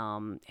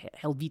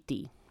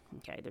Helviti.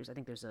 Okay, I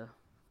think there's a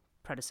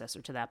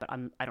predecessor to that, but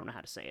I don't know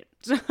how to say it.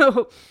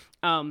 So,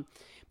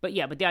 but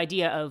the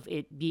idea of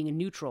it being a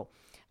neutral.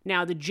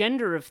 Now, the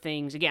gender of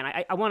things, again,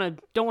 I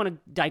don't want to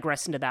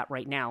digress into that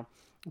right now,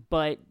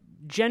 but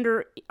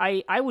gender,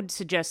 I would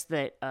suggest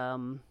that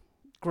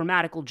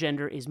grammatical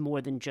gender is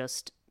more than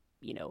just,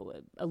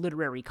 a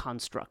literary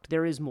construct.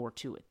 There is more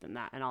to it than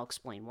that, and I'll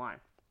explain why.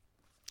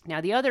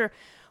 Now, the other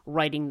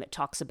writing that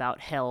talks about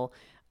hell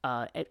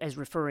as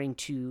referring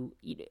to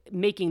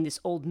making this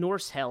Old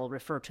Norse hell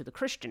refer to the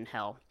Christian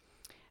hell,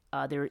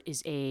 there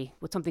is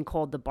something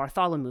called the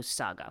Bartholomew's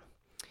Saga.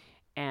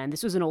 And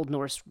this was an Old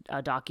Norse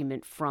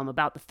document from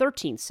about the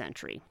 13th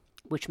century,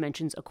 which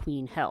mentions a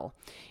queen Hel.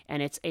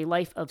 And it's a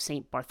life of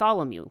St.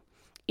 Bartholomew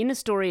In the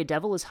story, a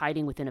devil is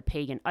hiding within a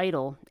pagan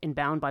idol and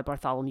bound by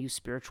Bartholomew's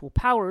spiritual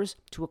powers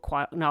to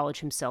acknowledge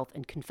himself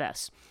and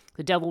confess.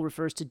 The devil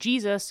refers to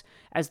Jesus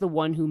as the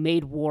one who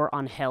made war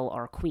on hell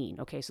our queen.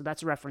 Okay, so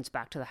that's a reference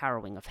back to the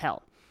harrowing of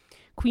hell.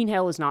 Queen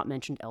Hel is not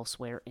mentioned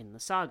elsewhere in the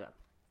saga.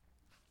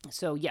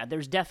 So yeah,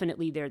 there's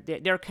definitely,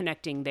 they're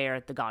connecting there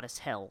the goddess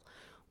Hel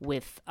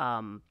with,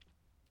 or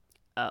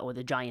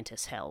the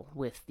giantess Hel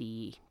with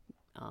the,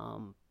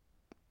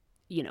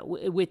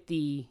 with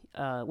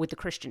the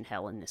Christian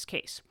Hel in this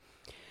case.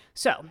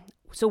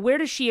 So where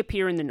does she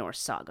appear in the Norse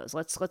sagas?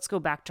 Let's go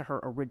back to her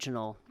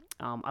original.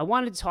 I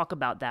wanted to talk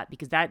about that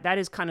because that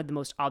is kind of the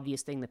most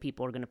obvious thing that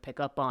people are going to pick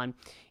up on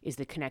is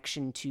the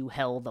connection to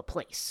Hel, the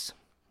place.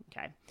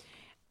 Okay,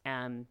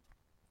 and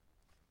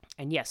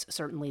yes,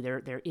 certainly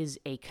there is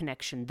a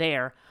connection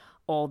there.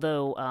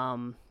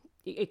 Although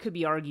it could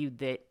be argued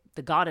that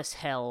the goddess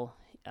Hel,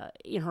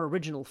 in her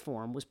original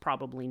form, was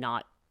probably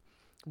not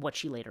what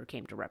she later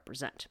came to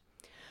represent.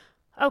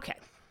 Okay,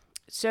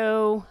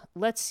 so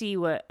let's see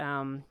what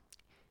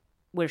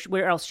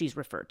where else she's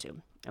referred to.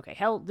 Okay,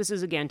 Hel. This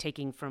is again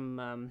taking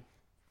from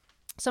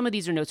some of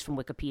these are notes from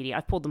Wikipedia.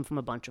 I've pulled them from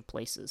a bunch of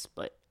places,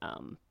 but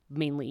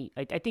mainly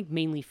I think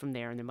mainly from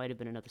there, and there might have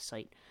been another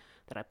site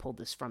that I pulled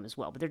this from as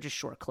well. But they're just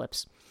short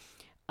clips.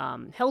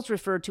 Hel's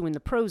referred to in the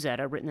Prose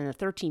Edda, written in the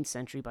 13th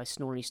century by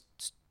Snorri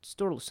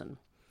Sturluson.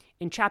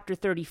 In chapter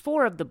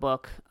 34 of the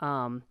book,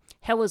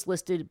 Hel is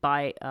listed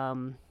by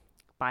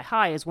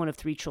High as one of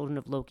 3 children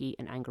of Loki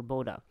and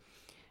Angerboda,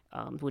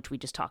 which we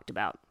just talked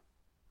about.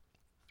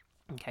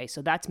 Okay,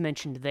 so that's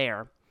mentioned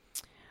there.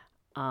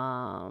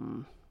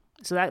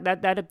 So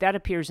that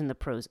appears in the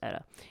Prose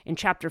Edda. In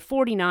chapter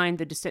 49,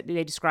 they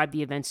describe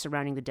the events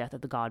surrounding the death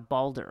of the god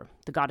Balder.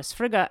 The goddess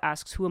Frigga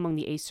asks who among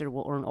the Aesir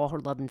will earn all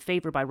her love and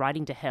favor by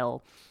riding to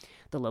Hel,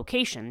 the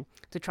location,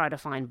 to try to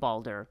find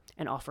Balder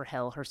and offer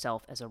Hel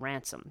herself as a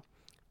ransom.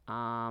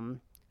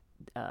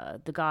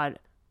 The god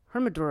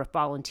Hermodr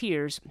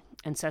volunteers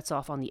and sets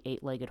off on the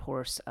 8-legged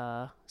horse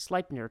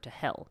Sleipnir to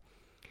Hel.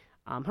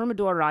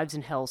 Hermodr arrives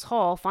in Hel's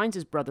hall, finds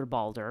his brother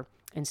Balder,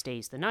 and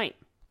stays the night.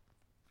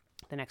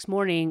 The next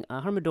morning,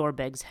 Hermodr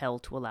begs Hel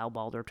to allow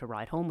Balder to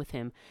ride home with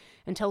him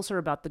and tells her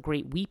about the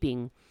great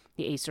weeping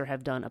the Aesir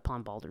have done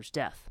upon Balder's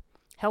death.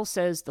 Hel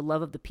says the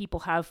love the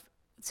people have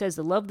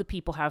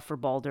for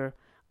Balder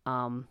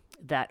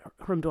that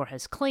Hermodr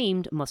has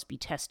claimed must be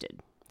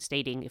tested,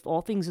 stating, if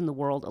all things in the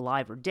world,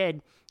 alive or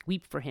dead,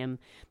 weep for him,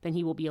 then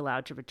he will be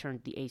allowed to return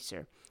to the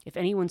Aesir. If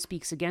anyone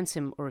speaks against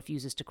him or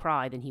refuses to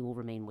cry, then he will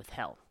remain with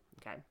Hel.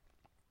 Okay.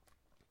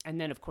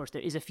 And then, of course,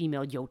 there is a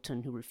female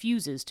Jotun who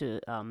refuses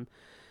to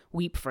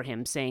weep for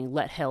him, saying,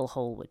 let Hel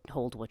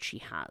hold what she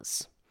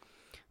has.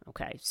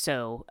 Okay,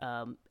 so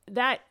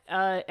that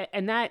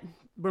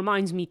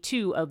reminds me,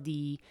 too, of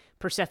the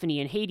Persephone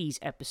and Hades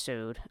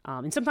episode.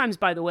 And sometimes,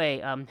 by the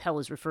way, Hel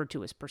is referred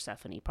to as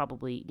Persephone,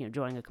 probably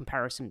drawing a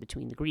comparison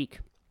between the Greek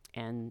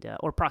and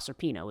or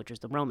Proserpina, which is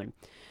the Roman,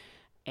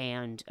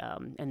 and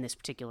this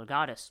particular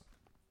goddess.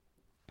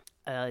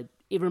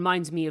 It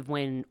reminds me of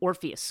when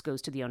Orpheus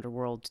goes to the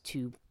underworld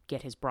to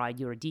get his bride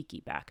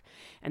Eurydice back,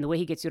 and the way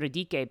he gets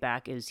Eurydice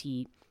back is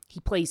he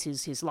plays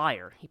his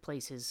lyre, he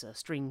plays his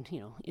stringed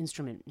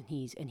instrument,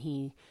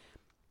 and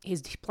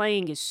his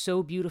playing is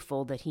so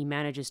beautiful that he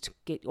manages to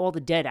get all the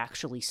dead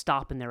actually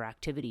stop in their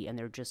activity and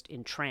they're just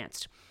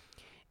entranced,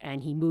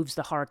 and he moves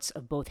the hearts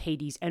of both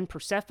Hades and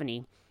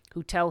Persephone,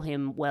 who tell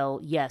him, well,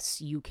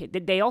 yes, you can.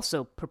 They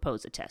also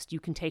propose a test. You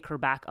can take her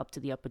back up to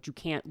the up, but you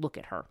can't look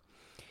at her.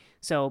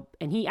 So,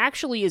 and he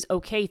actually is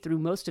okay through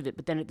most of it,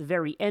 but then at the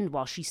very end,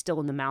 while she's still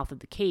in the mouth of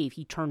the cave,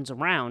 he turns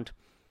around,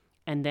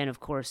 and then, of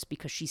course,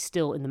 because she's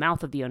still in the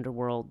mouth of the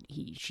underworld,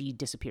 she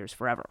disappears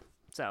forever.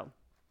 So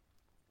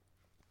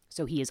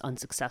he is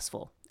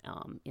unsuccessful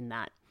in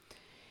that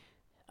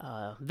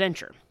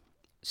venture.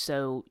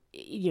 So,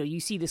 you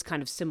see this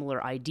kind of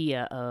similar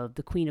idea of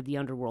the queen of the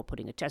underworld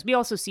putting a test. We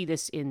also see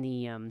this in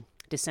the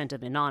Descent of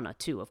Inanna,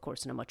 too, of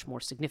course, in a much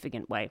more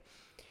significant way,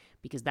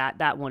 because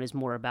that one is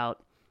more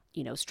about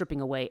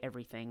stripping away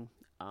everything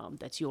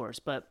that's yours.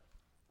 But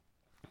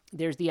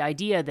there's the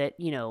idea that,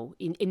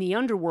 in the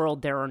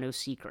underworld, there are no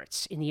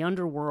secrets. In the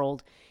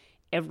underworld,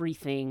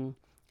 everything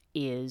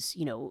is,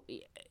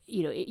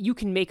 you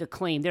can make a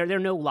claim. There are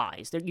no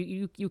lies.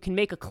 You can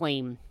make a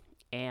claim,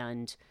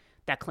 and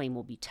that claim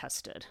will be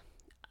tested.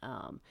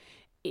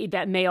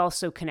 That may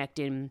also connect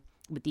in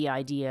with the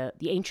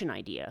ancient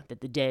idea,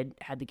 that the dead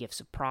had the gifts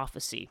of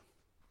prophecy.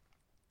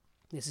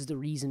 This is the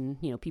reason,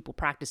 people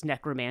practice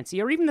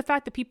necromancy, or even the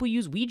fact that people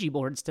use Ouija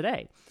boards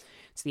today.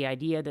 It's the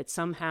idea that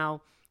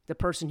somehow the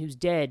person who's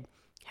dead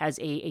has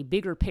a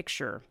bigger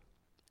picture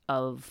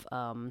of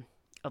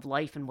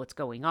life and what's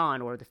going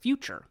on, or the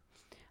future,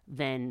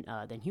 than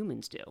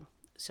humans do.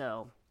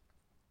 So,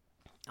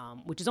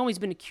 which has always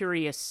been a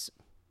curious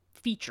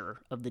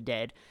feature of the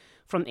dead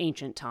from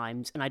ancient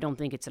times, and I don't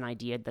think it's an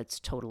idea that's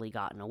totally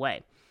gotten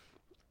away.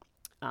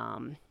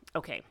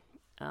 Okay.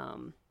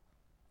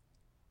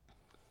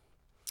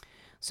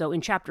 So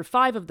in chapter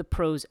 5 of the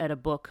Prose Edda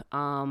book,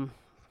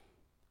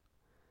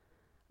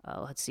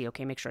 let's see.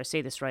 Okay, make sure I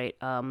say this right.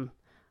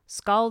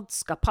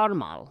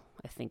 Skaldskaparmal,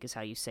 I think is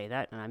how you say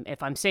that. And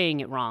if I'm saying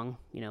it wrong,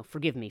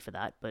 forgive me for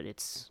that. But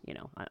it's,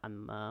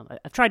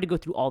 I've tried to go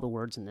through all the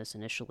words in this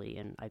initially,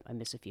 and I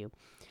miss a few.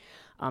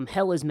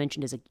 Hell is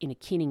mentioned in a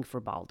keening for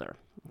Balder.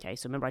 Okay,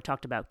 so remember I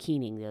talked about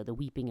keening, the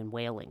weeping and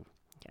wailing.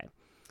 Okay,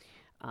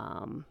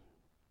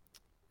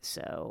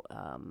 so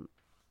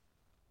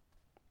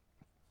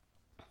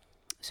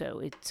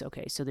it's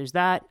okay. So there's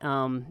that,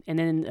 and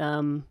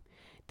then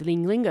the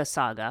Ynglinga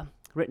saga,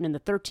 written in the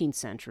 13th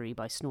century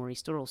by Snorri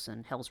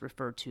Sturluson, Hell's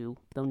referred to,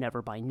 though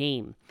never by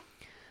name.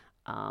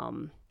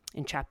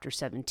 In chapter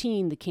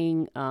 17, the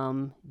king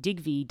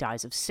Digvi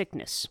dies of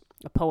sickness.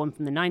 A poem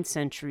from the 9th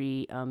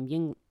century,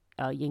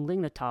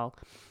 Ynglingatal,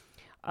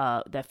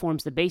 that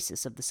forms the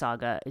basis of the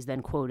saga, is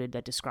then quoted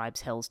that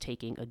describes Hell's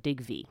taking a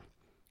Digvi.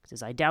 It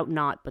says, I doubt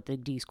not, but the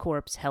Digvi's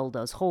corpse Hell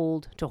does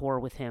hold, to whore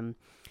with him.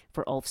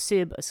 For Ulf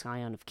Sib, a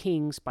scion of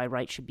kings, by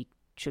right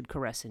should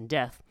caress in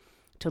death.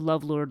 To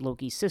love Lord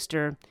Loki's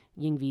sister,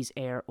 Yngvi's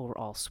heir over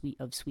all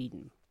of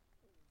Sweden.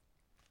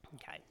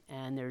 Okay,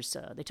 and there's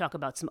they talk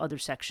about some other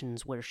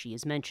sections where she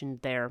is mentioned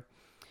there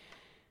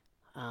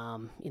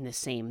in this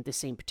same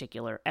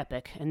particular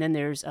epic. And then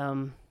there's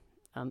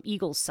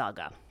Eagle's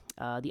Saga.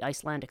 The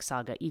Icelandic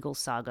saga, Eagle's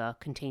Saga,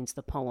 contains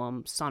the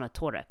poem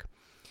Sanatorek.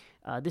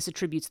 This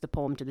attributes the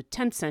poem to the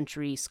 10th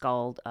century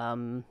skald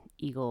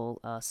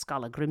Eagle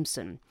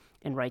Skallagrimsson,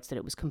 and writes that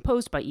it was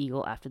composed by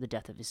Eagle after the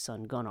death of his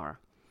son Gunnar.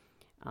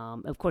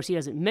 Of course, he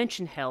doesn't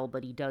mention Hel,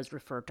 but he does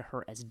refer to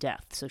her as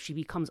Death, so she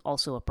becomes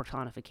also a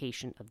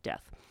personification of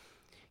Death.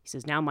 He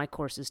says, now my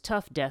course is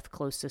tough, Death,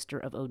 close sister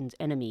of Odin's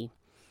enemy,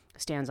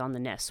 stands on the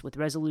nest. With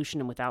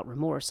resolution and without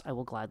remorse, I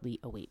will gladly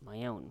await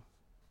my own.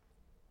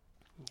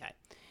 Okay.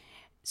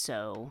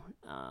 So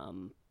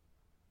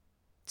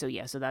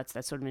that's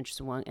sort of an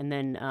interesting one. And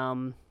then,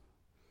 and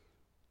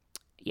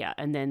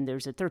then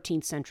there's a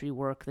 13th century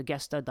work, the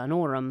Gesta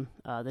Danorum.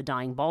 The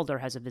dying Balder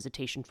has a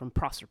visitation from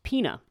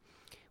Proserpina,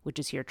 which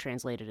is here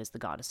translated as the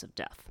goddess of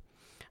death.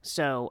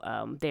 So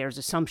there's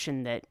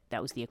assumption that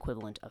was the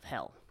equivalent of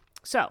Hel.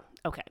 So,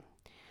 okay.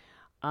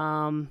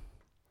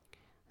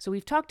 So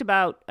we've talked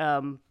about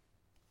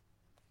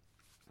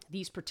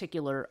these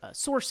particular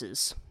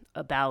sources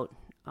about,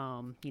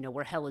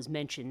 where Hel is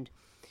mentioned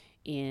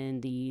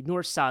in the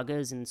Norse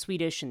sagas in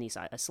Swedish and the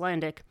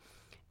Icelandic,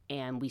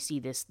 and we see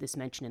this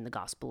mention in the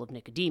Gospel of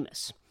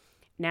Nicodemus.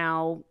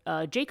 Now,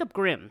 Jacob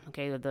Grimm,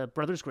 the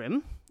Brothers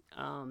Grimm,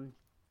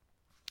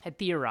 had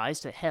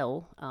theorized that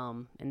Hel,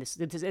 and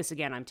this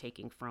again I'm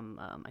taking from,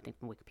 I think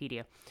from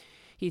Wikipedia,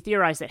 he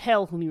theorized that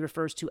Hel, whom he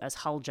refers to as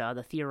Halja,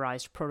 the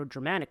theorized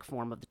Proto-Germanic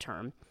form of the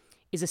term,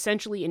 is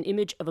essentially an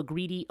image of a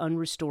greedy,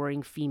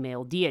 unrestoring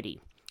female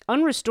deity.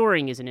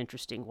 Unrestoring is an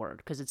interesting word,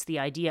 because it's the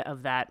idea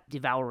of that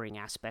devouring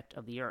aspect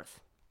of the earth.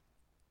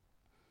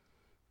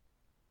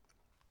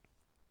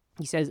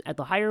 He says, "At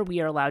the higher we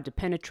are allowed to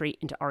penetrate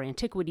into our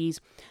antiquities,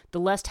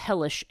 the less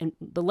hellish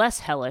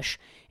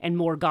and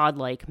more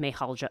godlike may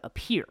Halja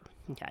appear."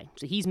 Okay,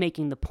 so he's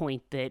making the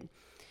point that,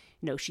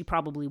 she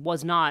probably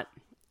was not,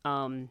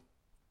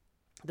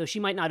 though she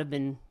might not have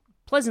been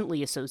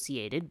pleasantly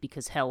associated,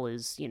 because Hel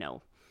is,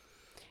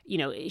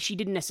 she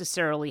didn't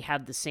necessarily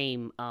have the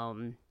same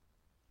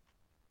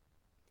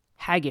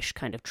haggish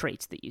kind of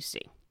traits that you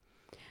see.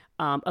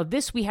 Of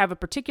this, we have a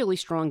particularly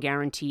strong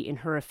guarantee in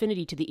her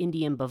affinity to the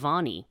Indian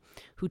Bhavani,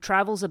 who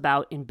travels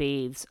about and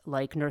bathes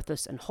like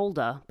Nerthus and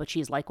Holda, but she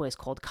is likewise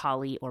called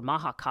Kali or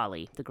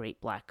Mahakali, the great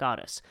black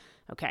goddess.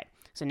 Okay,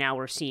 so now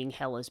we're seeing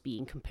Hel as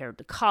being compared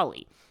to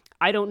Kali.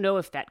 I don't know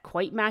if that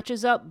quite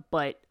matches up,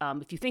 but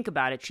if you think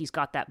about it, she's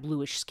got that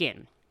bluish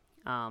skin,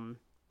 and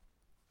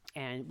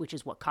which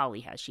is what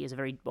Kali has.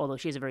 Although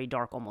she has a very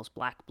dark, almost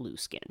black-blue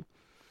skin.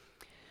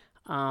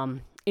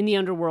 In the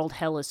underworld,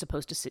 Hel is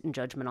supposed to sit in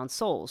judgment on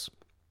souls.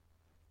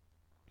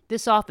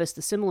 This office,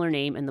 the similar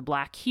name, and the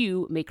black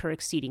hue make her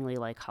exceedingly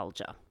like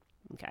Halja.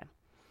 Okay.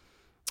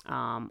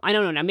 I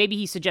don't know. Now, maybe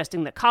he's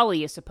suggesting that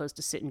Kali is supposed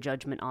to sit in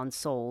judgment on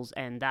souls,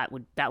 and that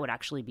would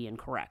actually be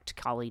incorrect.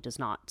 Kali does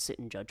not sit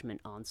in judgment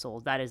on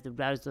souls. That is the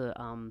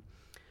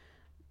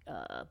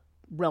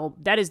realm.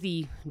 That is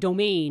the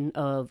domain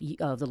of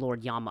the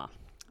Lord Yama.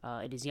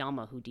 It is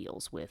Yama who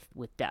deals with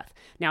death.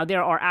 Now,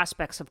 there are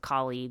aspects of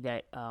Kali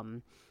that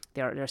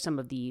there are some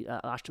of the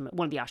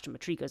one of the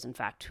Ashtamatrikas, in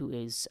fact, who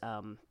is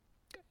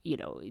who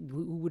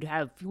would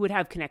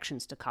have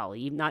connections to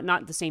Kali,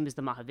 not the same as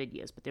the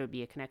Mahavidyas, but there would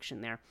be a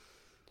connection there.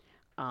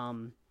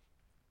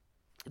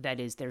 That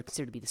is, they're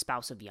considered to be the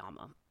spouse of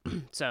Yama.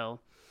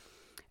 So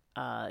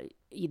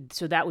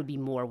that would be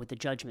more with the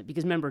judgment,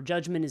 because remember,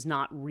 judgment is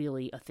not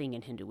really a thing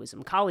in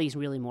Hinduism. Kali is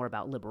really more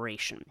about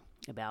liberation,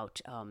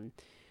 about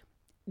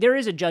there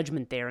is a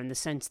judgment there in the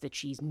sense that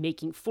she's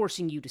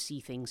forcing you to see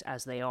things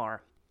as they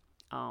are,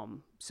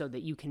 so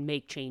that you can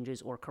make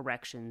changes or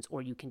corrections,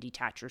 or you can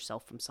detach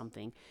yourself from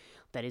something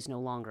that is no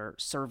longer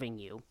serving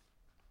you,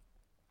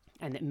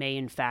 and that may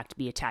in fact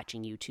be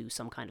attaching you to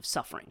some kind of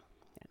suffering.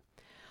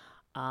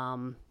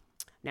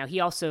 Now,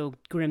 he also,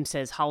 Grimm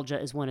says, Halja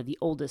is one of the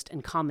oldest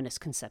and commonest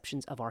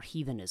conceptions of our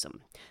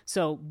heathenism.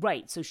 So,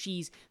 right, so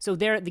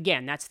there,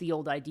 again, that's the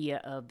old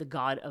idea of the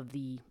god of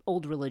the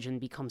old religion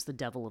becomes the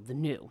devil of the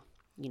new.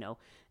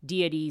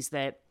 Deities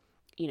that,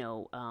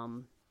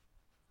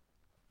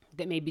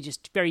 that maybe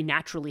just very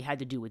naturally had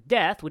to do with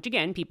death, which,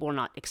 again, people are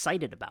not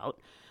excited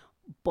about.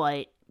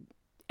 But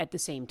at the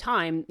same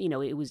time,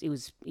 it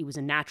was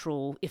a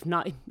natural, if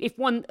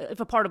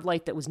a part of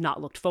life that was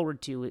not looked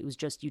forward to. It was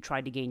just you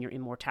tried to gain your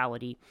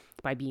immortality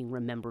by being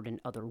remembered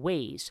in other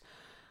ways.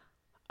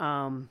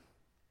 And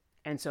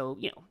so,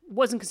 it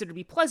wasn't considered to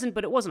be pleasant,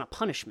 but it wasn't a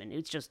punishment.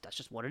 That's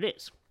just what it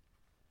is.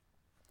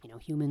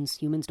 Humans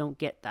don't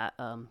get that,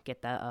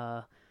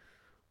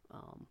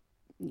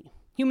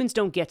 humans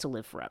don't get to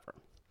live forever.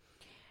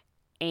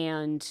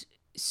 And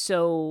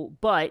so,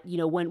 but,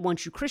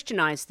 once you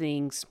Christianize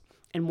things,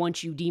 and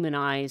once you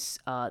demonize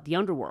the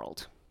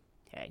underworld,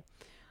 okay,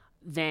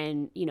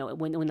 then,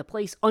 when the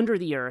place under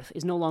the earth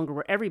is no longer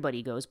where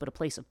everybody goes, but a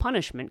place of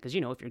punishment, because,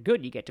 if you're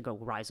good, you get to go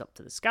rise up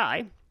to the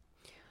sky.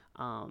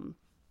 And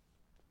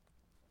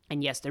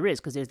yes, there is,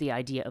 because there's the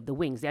idea of the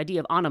wings. The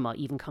idea of anima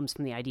even comes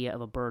from the idea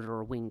of a bird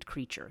or a winged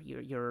creature.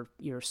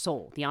 Your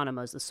soul. The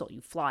anima is the soul.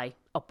 You fly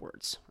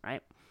upwards,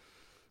 right?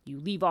 You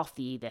leave off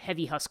the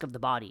heavy husk of the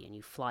body and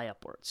you fly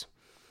upwards.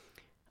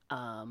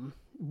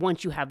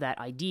 Once you have that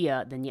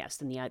idea, then yes,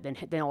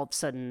 then all of a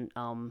sudden,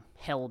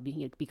 hell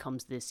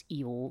becomes this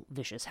evil,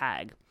 vicious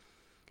hag,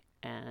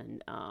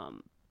 and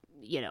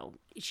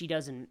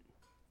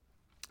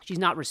she's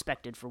not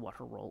respected for what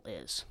her role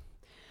is.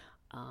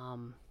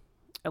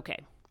 Okay.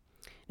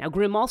 Now,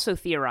 Grimm also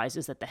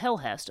theorizes that the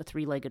Helhest, a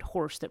three-legged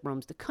horse that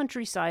roams the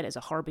countryside as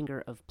a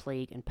harbinger of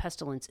plague and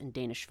pestilence in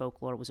Danish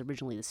folklore, was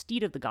originally the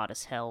steed of the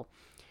goddess Hel,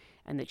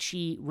 and that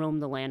she roamed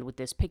the land with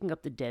this, picking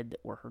up the dead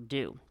that were her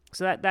due.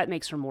 So that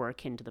makes her more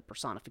akin to the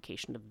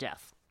personification of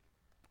death.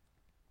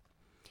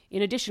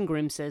 In addition,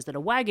 Grimm says that a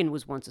wagon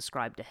was once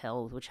ascribed to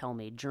Hel, with which Hel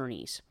made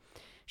journeys.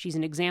 She's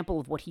an example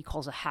of what he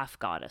calls a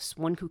half-goddess,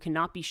 one who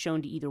cannot be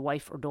shown to either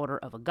wife or daughter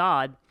of a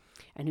god,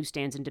 and who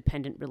stands in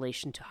dependent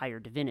relation to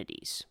higher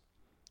divinities.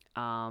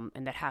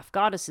 And that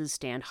half-goddesses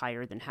stand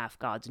higher than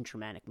half-gods in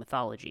Germanic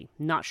mythology.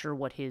 Not sure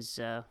what his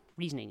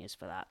reasoning is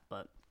for that,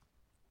 but...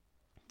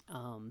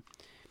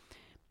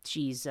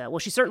 she's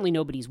certainly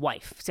nobody's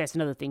wife. So that's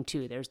another thing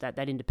too. There's that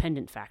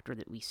independent factor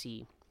that we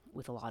see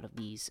with a lot of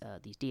these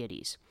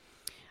deities.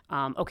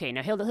 Okay,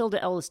 now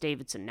Hilda Ellis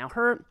Davidson. Now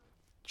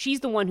she's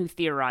the one who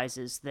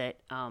theorizes that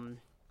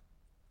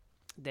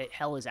that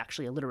Hel is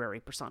actually a literary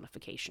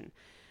personification,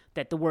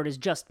 that the word is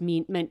just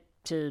meant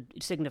to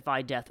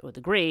signify death or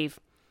the grave,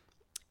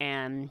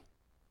 and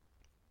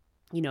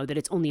that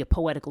it's only a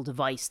poetical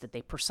device that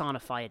they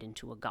personify it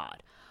into a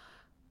god.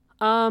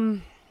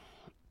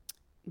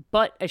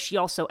 But, as she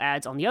also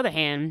adds, on the other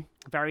hand,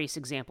 various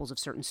examples of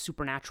certain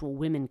supernatural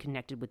women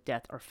connected with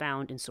death are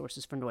found in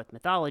sources for Norse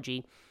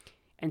mythology,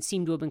 and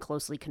seem to have been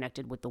closely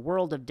connected with the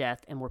world of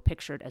death and were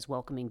pictured as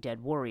welcoming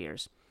dead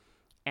warriors,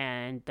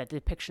 and that the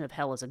depiction of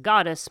Hel as a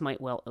goddess might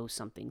well owe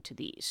something to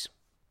these.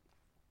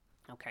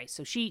 Okay,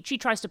 so she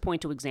tries to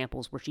point to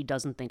examples where she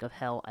doesn't think of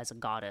Hel as a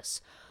goddess.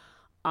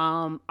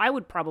 I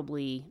would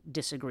probably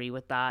disagree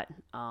with that,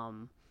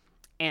 and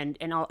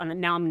now I'm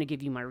going to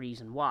give you my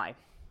reason why.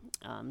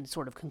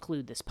 Sort of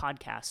conclude this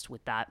podcast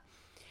with that.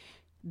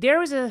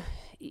 There is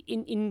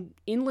in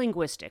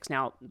linguistics.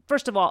 Now,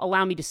 first of all,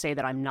 allow me to say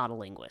that I'm not a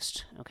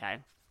linguist, okay?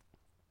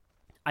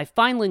 I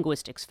find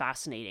linguistics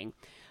fascinating,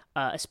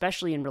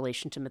 especially in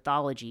relation to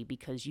mythology,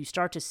 because you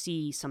start to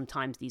see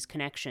sometimes these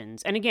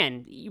connections. And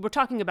again, we're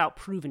talking about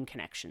proven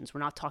connections. We're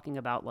not talking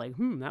about like,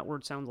 that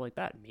word sounds like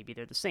that. Maybe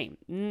they're the same.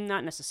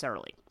 Not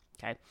necessarily,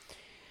 okay?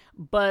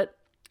 But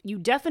you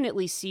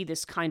definitely see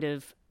this kind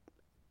of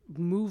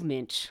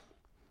movement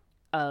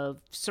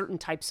of certain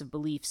types of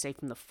beliefs, say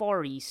from the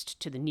Far East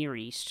to the Near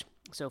East.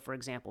 So, for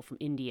example, from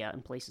India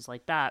and places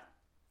like that,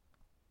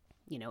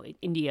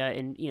 India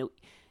and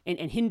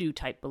Hindu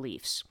type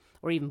beliefs,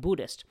 or even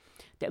Buddhist,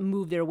 that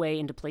move their way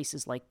into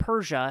places like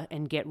Persia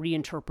and get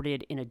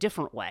reinterpreted in a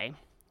different way.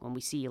 When we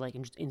see, like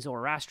in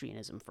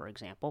Zoroastrianism, for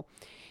example,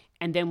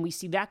 and then we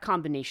see that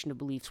combination of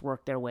beliefs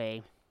work their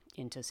way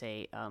into,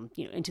 say,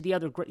 into the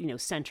other,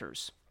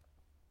 centers.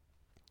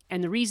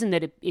 And the reason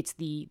that it's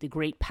the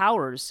great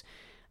powers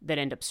that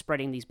end up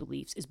spreading these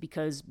beliefs is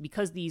because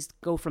these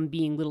go from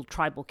being little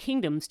tribal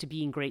kingdoms to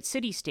being great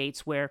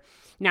city-states, where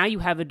now you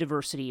have a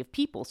diversity of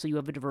people, so you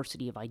have a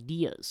diversity of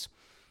ideas.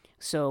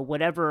 So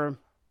whatever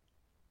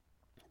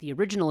the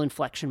original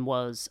inflection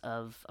was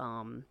of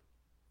a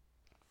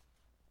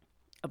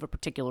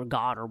particular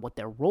god, or what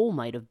their role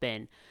might have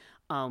been,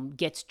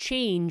 gets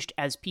changed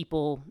as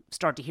people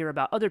start to hear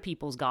about other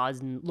people's gods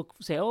and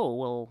say, oh,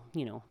 well,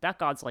 that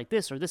god's like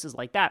this, or this is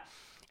like that.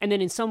 And then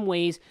in some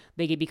ways,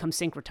 they become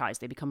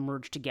syncretized. They become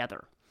merged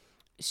together.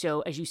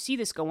 So as you see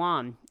this go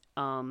on,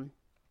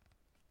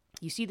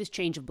 you see this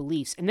change of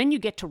beliefs. And then you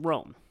get to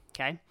Rome,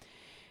 okay?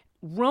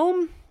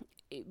 Rome,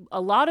 a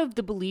lot of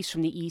the beliefs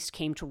from the East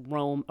came to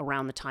Rome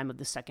around the time of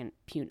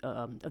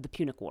the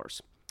Punic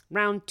Wars,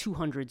 around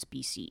 200s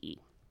BCE,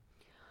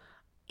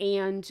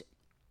 And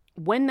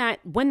when that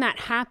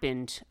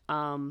happened,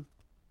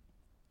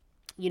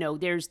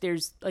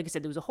 there's like I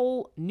said, there was a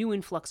whole new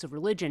influx of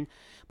religion,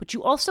 but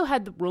you also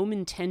had the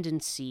Roman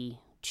tendency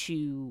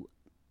to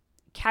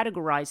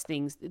categorize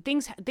things.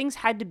 Things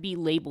had to be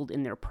labeled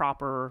in their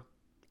proper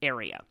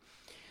area.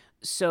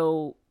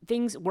 So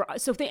things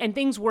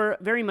were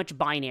very much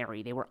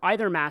binary. They were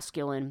either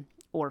masculine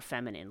or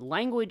feminine.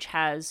 Language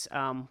has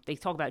they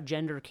talk about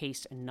gender,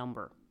 case, and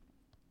number.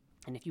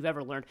 And if you've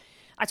ever learned,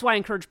 that's why I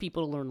encourage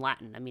people to learn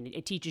Latin. I mean,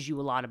 it teaches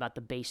you a lot about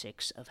the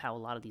basics of how a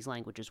lot of these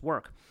languages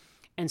work.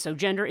 And so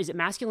gender, is it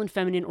masculine,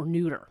 feminine, or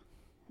neuter?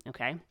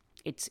 Okay?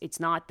 It's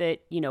not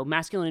that,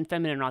 masculine and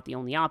feminine are not the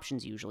only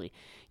options usually.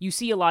 You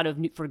see a lot of,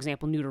 for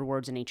example, neuter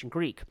words in ancient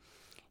Greek.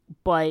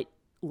 But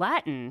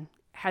Latin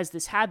has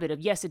this habit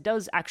of, yes, it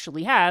does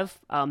actually have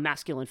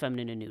masculine,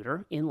 feminine, and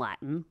neuter in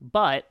Latin,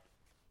 but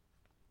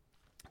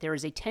there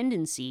is a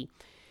tendency,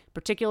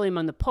 particularly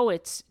among the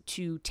poets,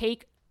 to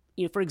take,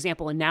 for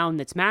example, a noun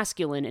that's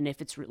masculine, and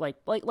if it's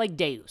like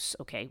Deus,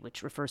 okay,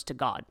 which refers to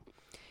God,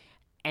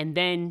 and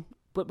then,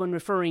 but when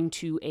referring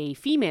to a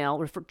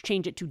female,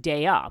 change it to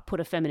Dea, put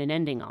a feminine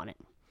ending on it,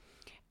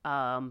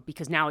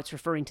 because now it's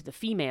referring to the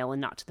female and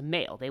not to the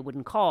male. They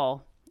wouldn't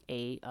call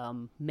a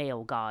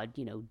male god,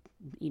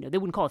 they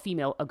wouldn't call a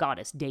female a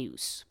goddess,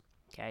 Deus,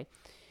 okay,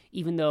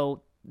 even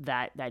though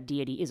that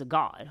deity is a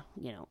god,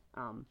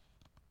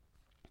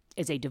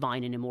 is a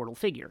divine and immortal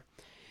figure.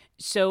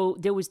 So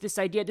there was this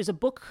idea. There's a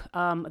book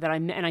that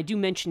I do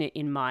mention it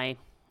in my,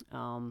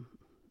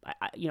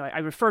 I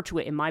refer to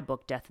it in my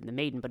book, Death and the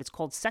Maiden, but it's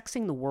called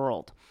Sexing the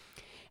World,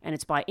 and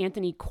it's by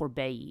Anthony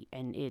Corbet,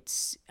 and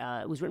it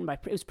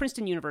was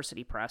Princeton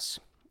University Press.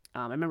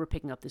 I remember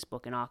picking up this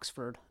book in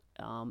Oxford,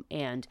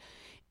 and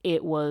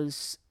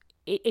it's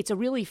a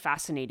really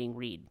fascinating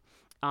read,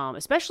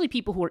 especially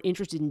people who are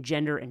interested in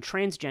gender and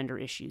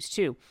transgender issues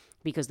too,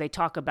 because they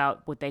talk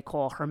about what they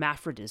call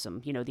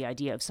hermaphrodism, the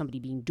idea of somebody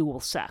being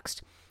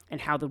dual-sexed,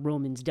 and how the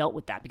Romans dealt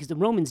with that, because the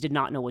Romans did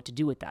not know what to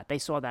do with that. They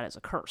saw that as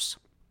a curse.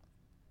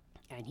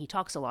 And he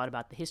talks a lot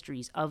about the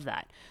histories of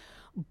that.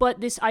 But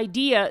this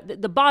idea,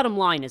 the bottom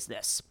line is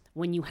this: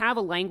 when you have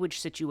a language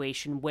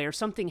situation where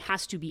something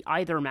has to be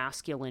either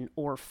masculine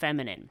or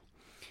feminine,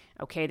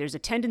 okay, there's a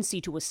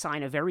tendency to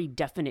assign a very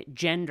definite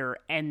gender,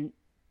 and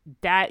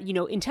that,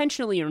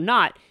 intentionally or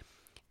not,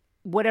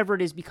 whatever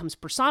it is becomes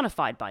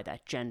personified by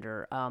that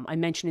gender. I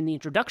mentioned in the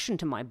introduction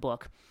to my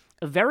book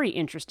a very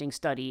interesting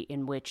study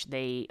in which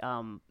they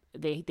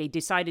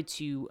decided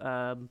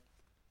to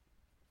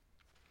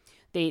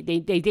they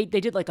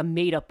did like a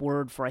made up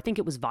word for, I think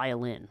it was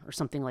violin or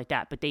something like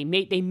that, but they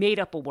made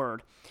up a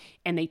word,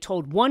 and they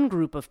told one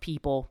group of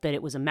people that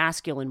it was a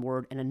masculine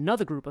word and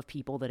another group of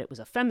people that it was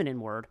a feminine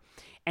word,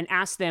 and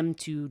asked them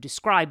to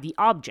describe the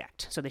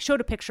object. So they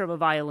showed a picture of a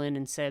violin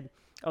and said,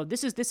 oh,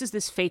 this is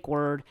this fake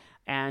word,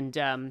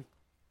 and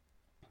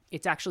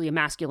it's actually a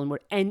masculine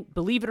word. And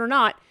believe it or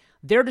not,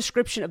 their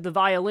description of the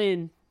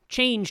violin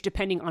changed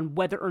depending on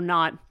whether or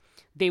not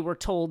they were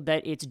told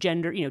that it's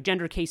gender,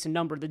 gender, case, and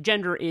number. The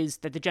gender is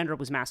that the gender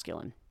was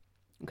masculine.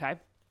 Okay.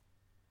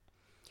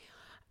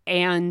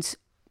 And,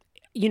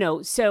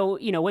 so,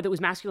 whether it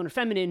was masculine or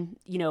feminine,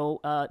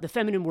 the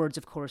feminine words,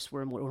 of course,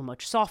 were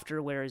much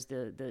softer, whereas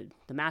the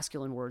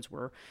masculine words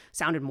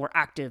sounded more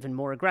active and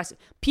more aggressive.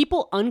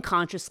 People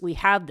unconsciously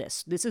have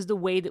this. This is the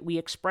way that we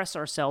express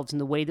ourselves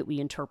and the way that we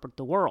interpret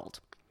the world.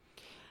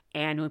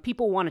 And when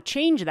people want to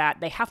change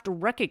that, they have to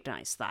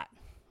recognize that.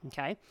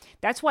 Okay,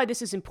 that's why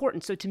this is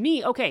important. So to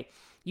me, okay,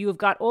 you have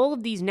got all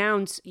of these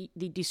nouns,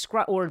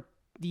 or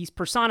these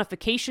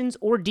personifications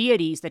or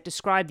deities that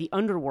describe the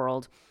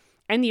underworld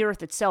and the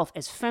earth itself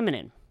as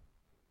feminine.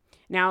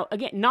 Now,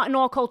 again, not in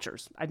all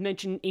cultures. I've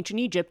mentioned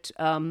ancient Egypt.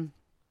 The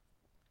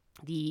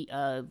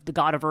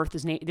god of earth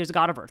there's a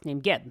god of earth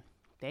named Geb.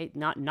 Okay,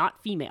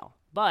 not female,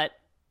 but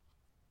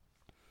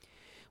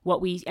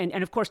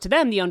and of course to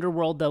them the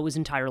underworld though was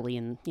entirely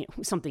in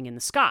something in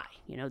the sky.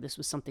 This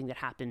was something that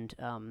happened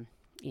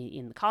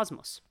in the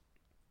cosmos,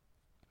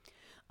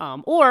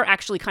 or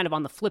actually kind of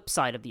on the flip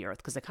side of the earth,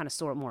 because they kind of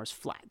saw it more as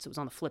flat. So it was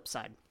on the flip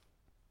side,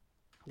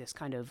 this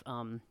kind of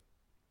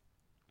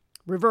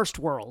reversed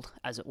world,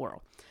 as it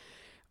were.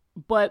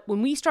 But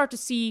when we start to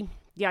see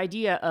the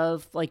idea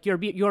of like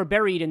you're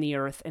buried in the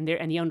earth and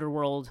the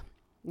underworld,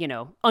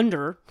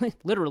 under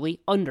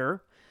literally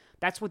under.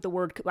 That's what the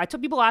word. I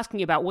told people asking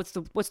me about what's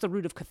the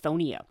root of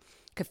Chthoniya.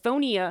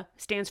 Chthoniya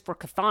stands for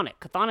chthonic.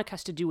 Chthonic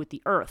has to do with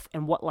the earth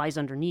and what lies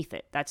underneath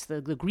it. That's the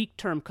Greek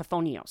term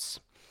chthonios.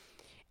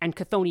 And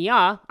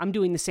Chthoniya, I'm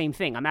doing the same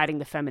thing. I'm adding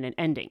the feminine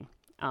ending.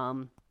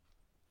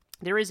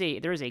 There is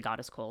a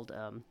goddess called,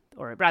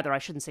 or rather, I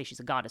shouldn't say she's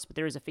a goddess, but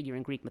there is a figure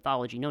in Greek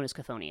mythology known as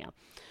Chthoniya.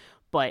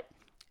 But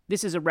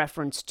this is a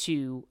reference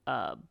to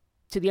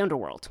the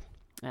underworld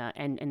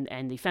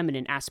and the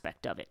feminine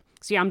aspect of it.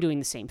 See, I'm doing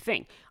the same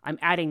thing. I'm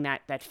adding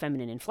that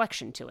feminine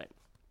inflection to it.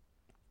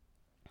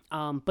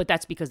 But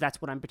that's because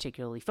that's what I'm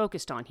particularly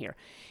focused on here.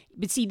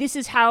 But see, this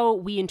is how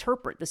we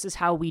interpret. This is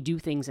how we do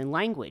things in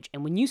language.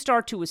 And when you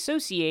start to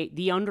associate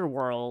the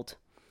underworld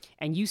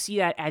And you see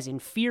that as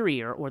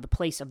inferior or the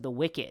place of the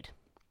wicked.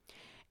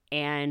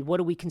 And what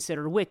do we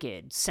consider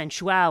wicked?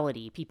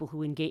 Sensuality, people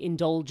who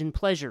indulge in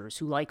pleasures,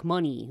 who like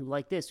money, who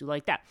like this, who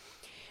like that.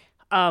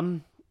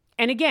 And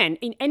again,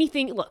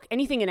 anything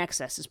in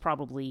excess is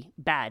probably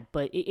bad,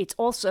 but it's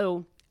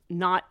also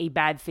not a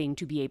bad thing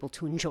to be able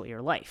to enjoy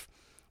your life.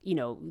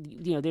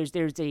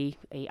 There's a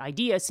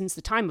idea since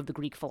the time of the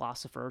Greek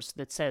philosophers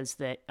that says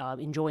that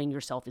enjoying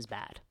yourself is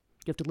bad.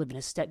 You have to live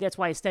in that's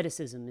why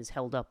aestheticism is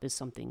held up as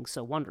something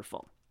so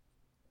wonderful.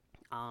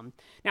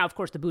 Now, of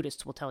course, the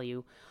Buddhists will tell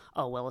you,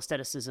 oh, well,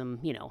 aestheticism,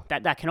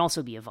 that can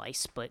also be a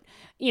vice. But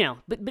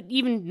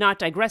even not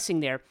digressing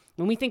there,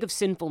 when we think of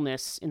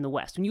sinfulness in the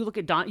West, when you look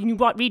at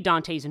read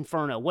Dante's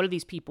Inferno, what are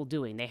these people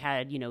doing? They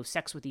had,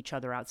 sex with each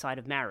other outside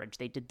of marriage.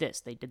 They did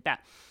this, they did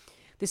that.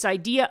 This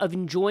idea of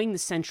enjoying the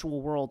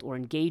sensual world or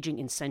engaging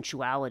in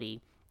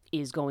sensuality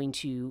is going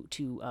to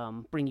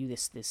bring you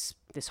this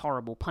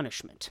horrible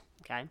punishment,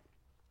 okay?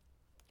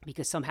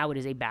 Because somehow it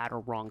is a bad or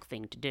wrong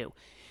thing to do.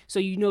 So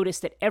you notice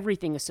that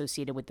everything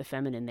associated with the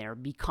feminine there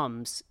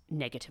becomes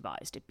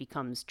negativized. It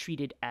becomes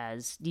treated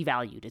as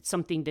devalued. It's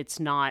something that's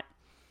not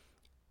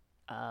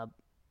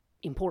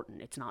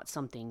important. It's not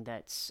something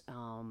that's,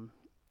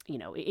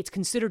 it's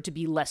considered to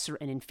be lesser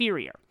and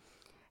inferior.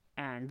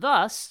 And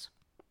thus,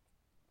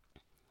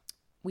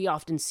 we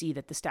often see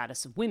that the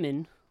status of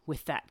women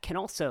with that can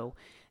also,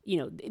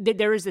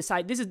 there is this,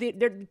 I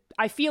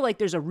feel like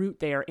there's a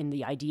root there in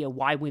the idea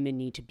why women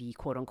need to be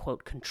quote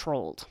unquote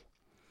controlled,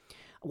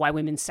 why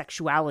women's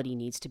sexuality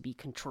needs to be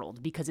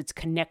controlled, because it's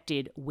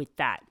connected with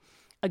that.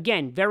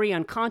 Again, very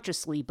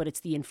unconsciously, but it's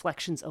the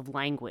inflections of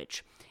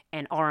language,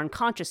 and our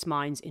unconscious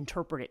minds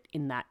interpret it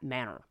in that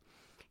manner.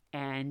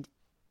 And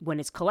when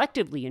it's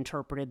collectively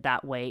interpreted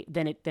that way,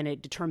 then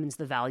it determines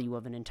the value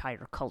of an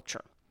entire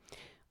culture.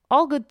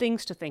 All good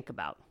things to think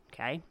about,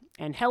 okay?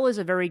 And hell is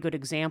a very good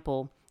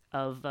example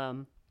of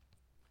a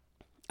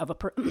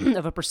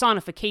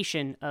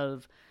personification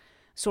of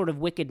sort of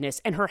wickedness,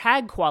 and her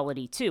hag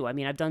quality too. I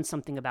mean, I've done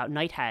something about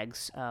night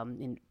hags.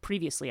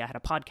 Previously, I had a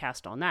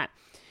podcast on that,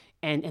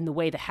 and the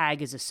way the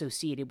hag is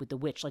associated with the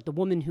witch, like the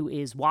woman who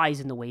is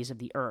wise in the ways of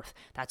the earth.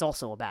 That's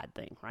also a bad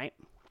thing, right?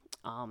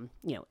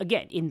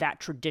 Again, in that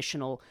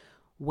traditional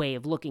way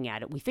of looking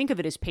at it, we think of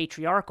it as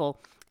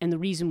patriarchal, and the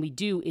reason we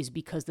do is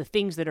because the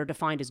things that are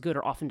defined as good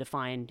are often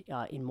defined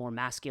in more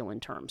masculine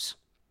terms.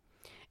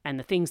 And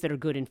the things that are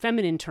good in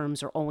feminine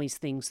terms are always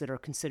things that are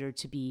considered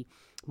to be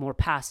more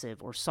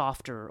passive or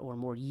softer or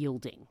more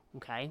yielding,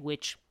 okay?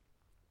 Which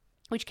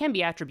can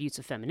be attributes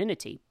of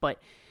femininity, but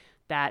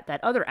that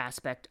other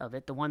aspect of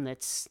it, the one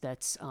that's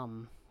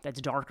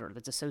darker,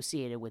 that's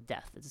associated with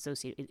death,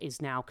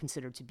 is now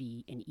considered to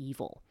be an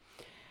evil.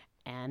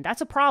 And that's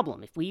a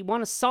problem. If we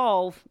want to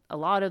solve a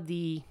lot of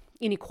the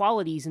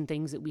inequalities and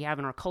things that we have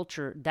in our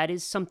culture, that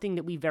is something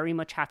that we very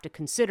much have to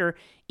consider,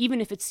 even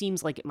if it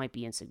seems like it might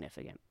be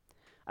insignificant.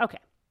 Okay,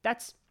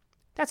 that's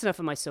enough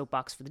of my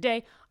soapbox for the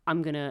day.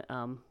 I'm going to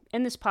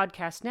end this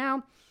podcast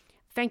now.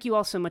 Thank you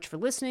all so much for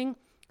listening.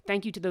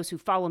 Thank you to those who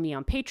follow me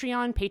on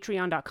Patreon,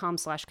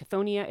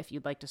 patreon.com/Cathonia, if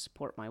you'd like to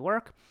support my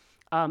work.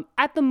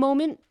 At the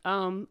moment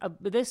of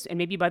this, and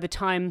maybe by the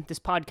time this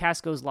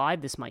podcast goes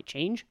live, this might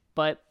change,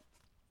 but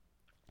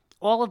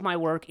all of my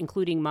work,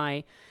 including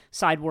my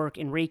side work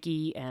in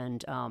Reiki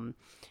and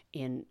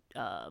in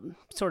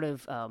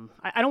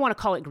I don't want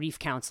to call it grief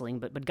counseling,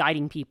 but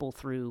guiding people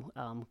through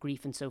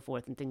grief and so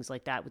forth and things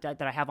like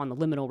that I have on the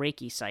Liminal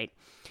Reiki site.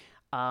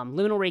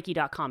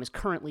 Liminalreiki.com is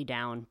currently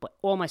down, but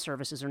all my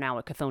services are now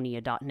at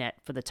cathonia.net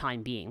for the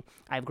time being.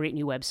 I have a great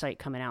new website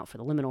coming out for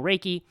the Liminal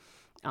Reiki,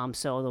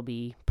 so there'll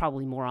be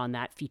probably more on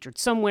that featured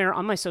somewhere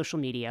on my social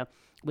media,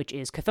 which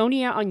is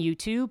Cathonia on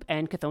YouTube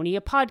and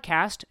Cathonia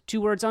Podcast, 2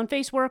 words on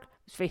Facebook,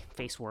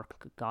 Facebook,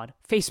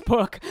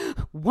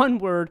 1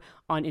 word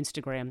on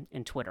Instagram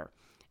and Twitter.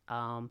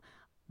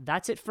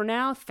 That's it for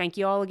now. Thank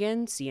you all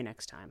again. See you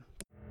next time.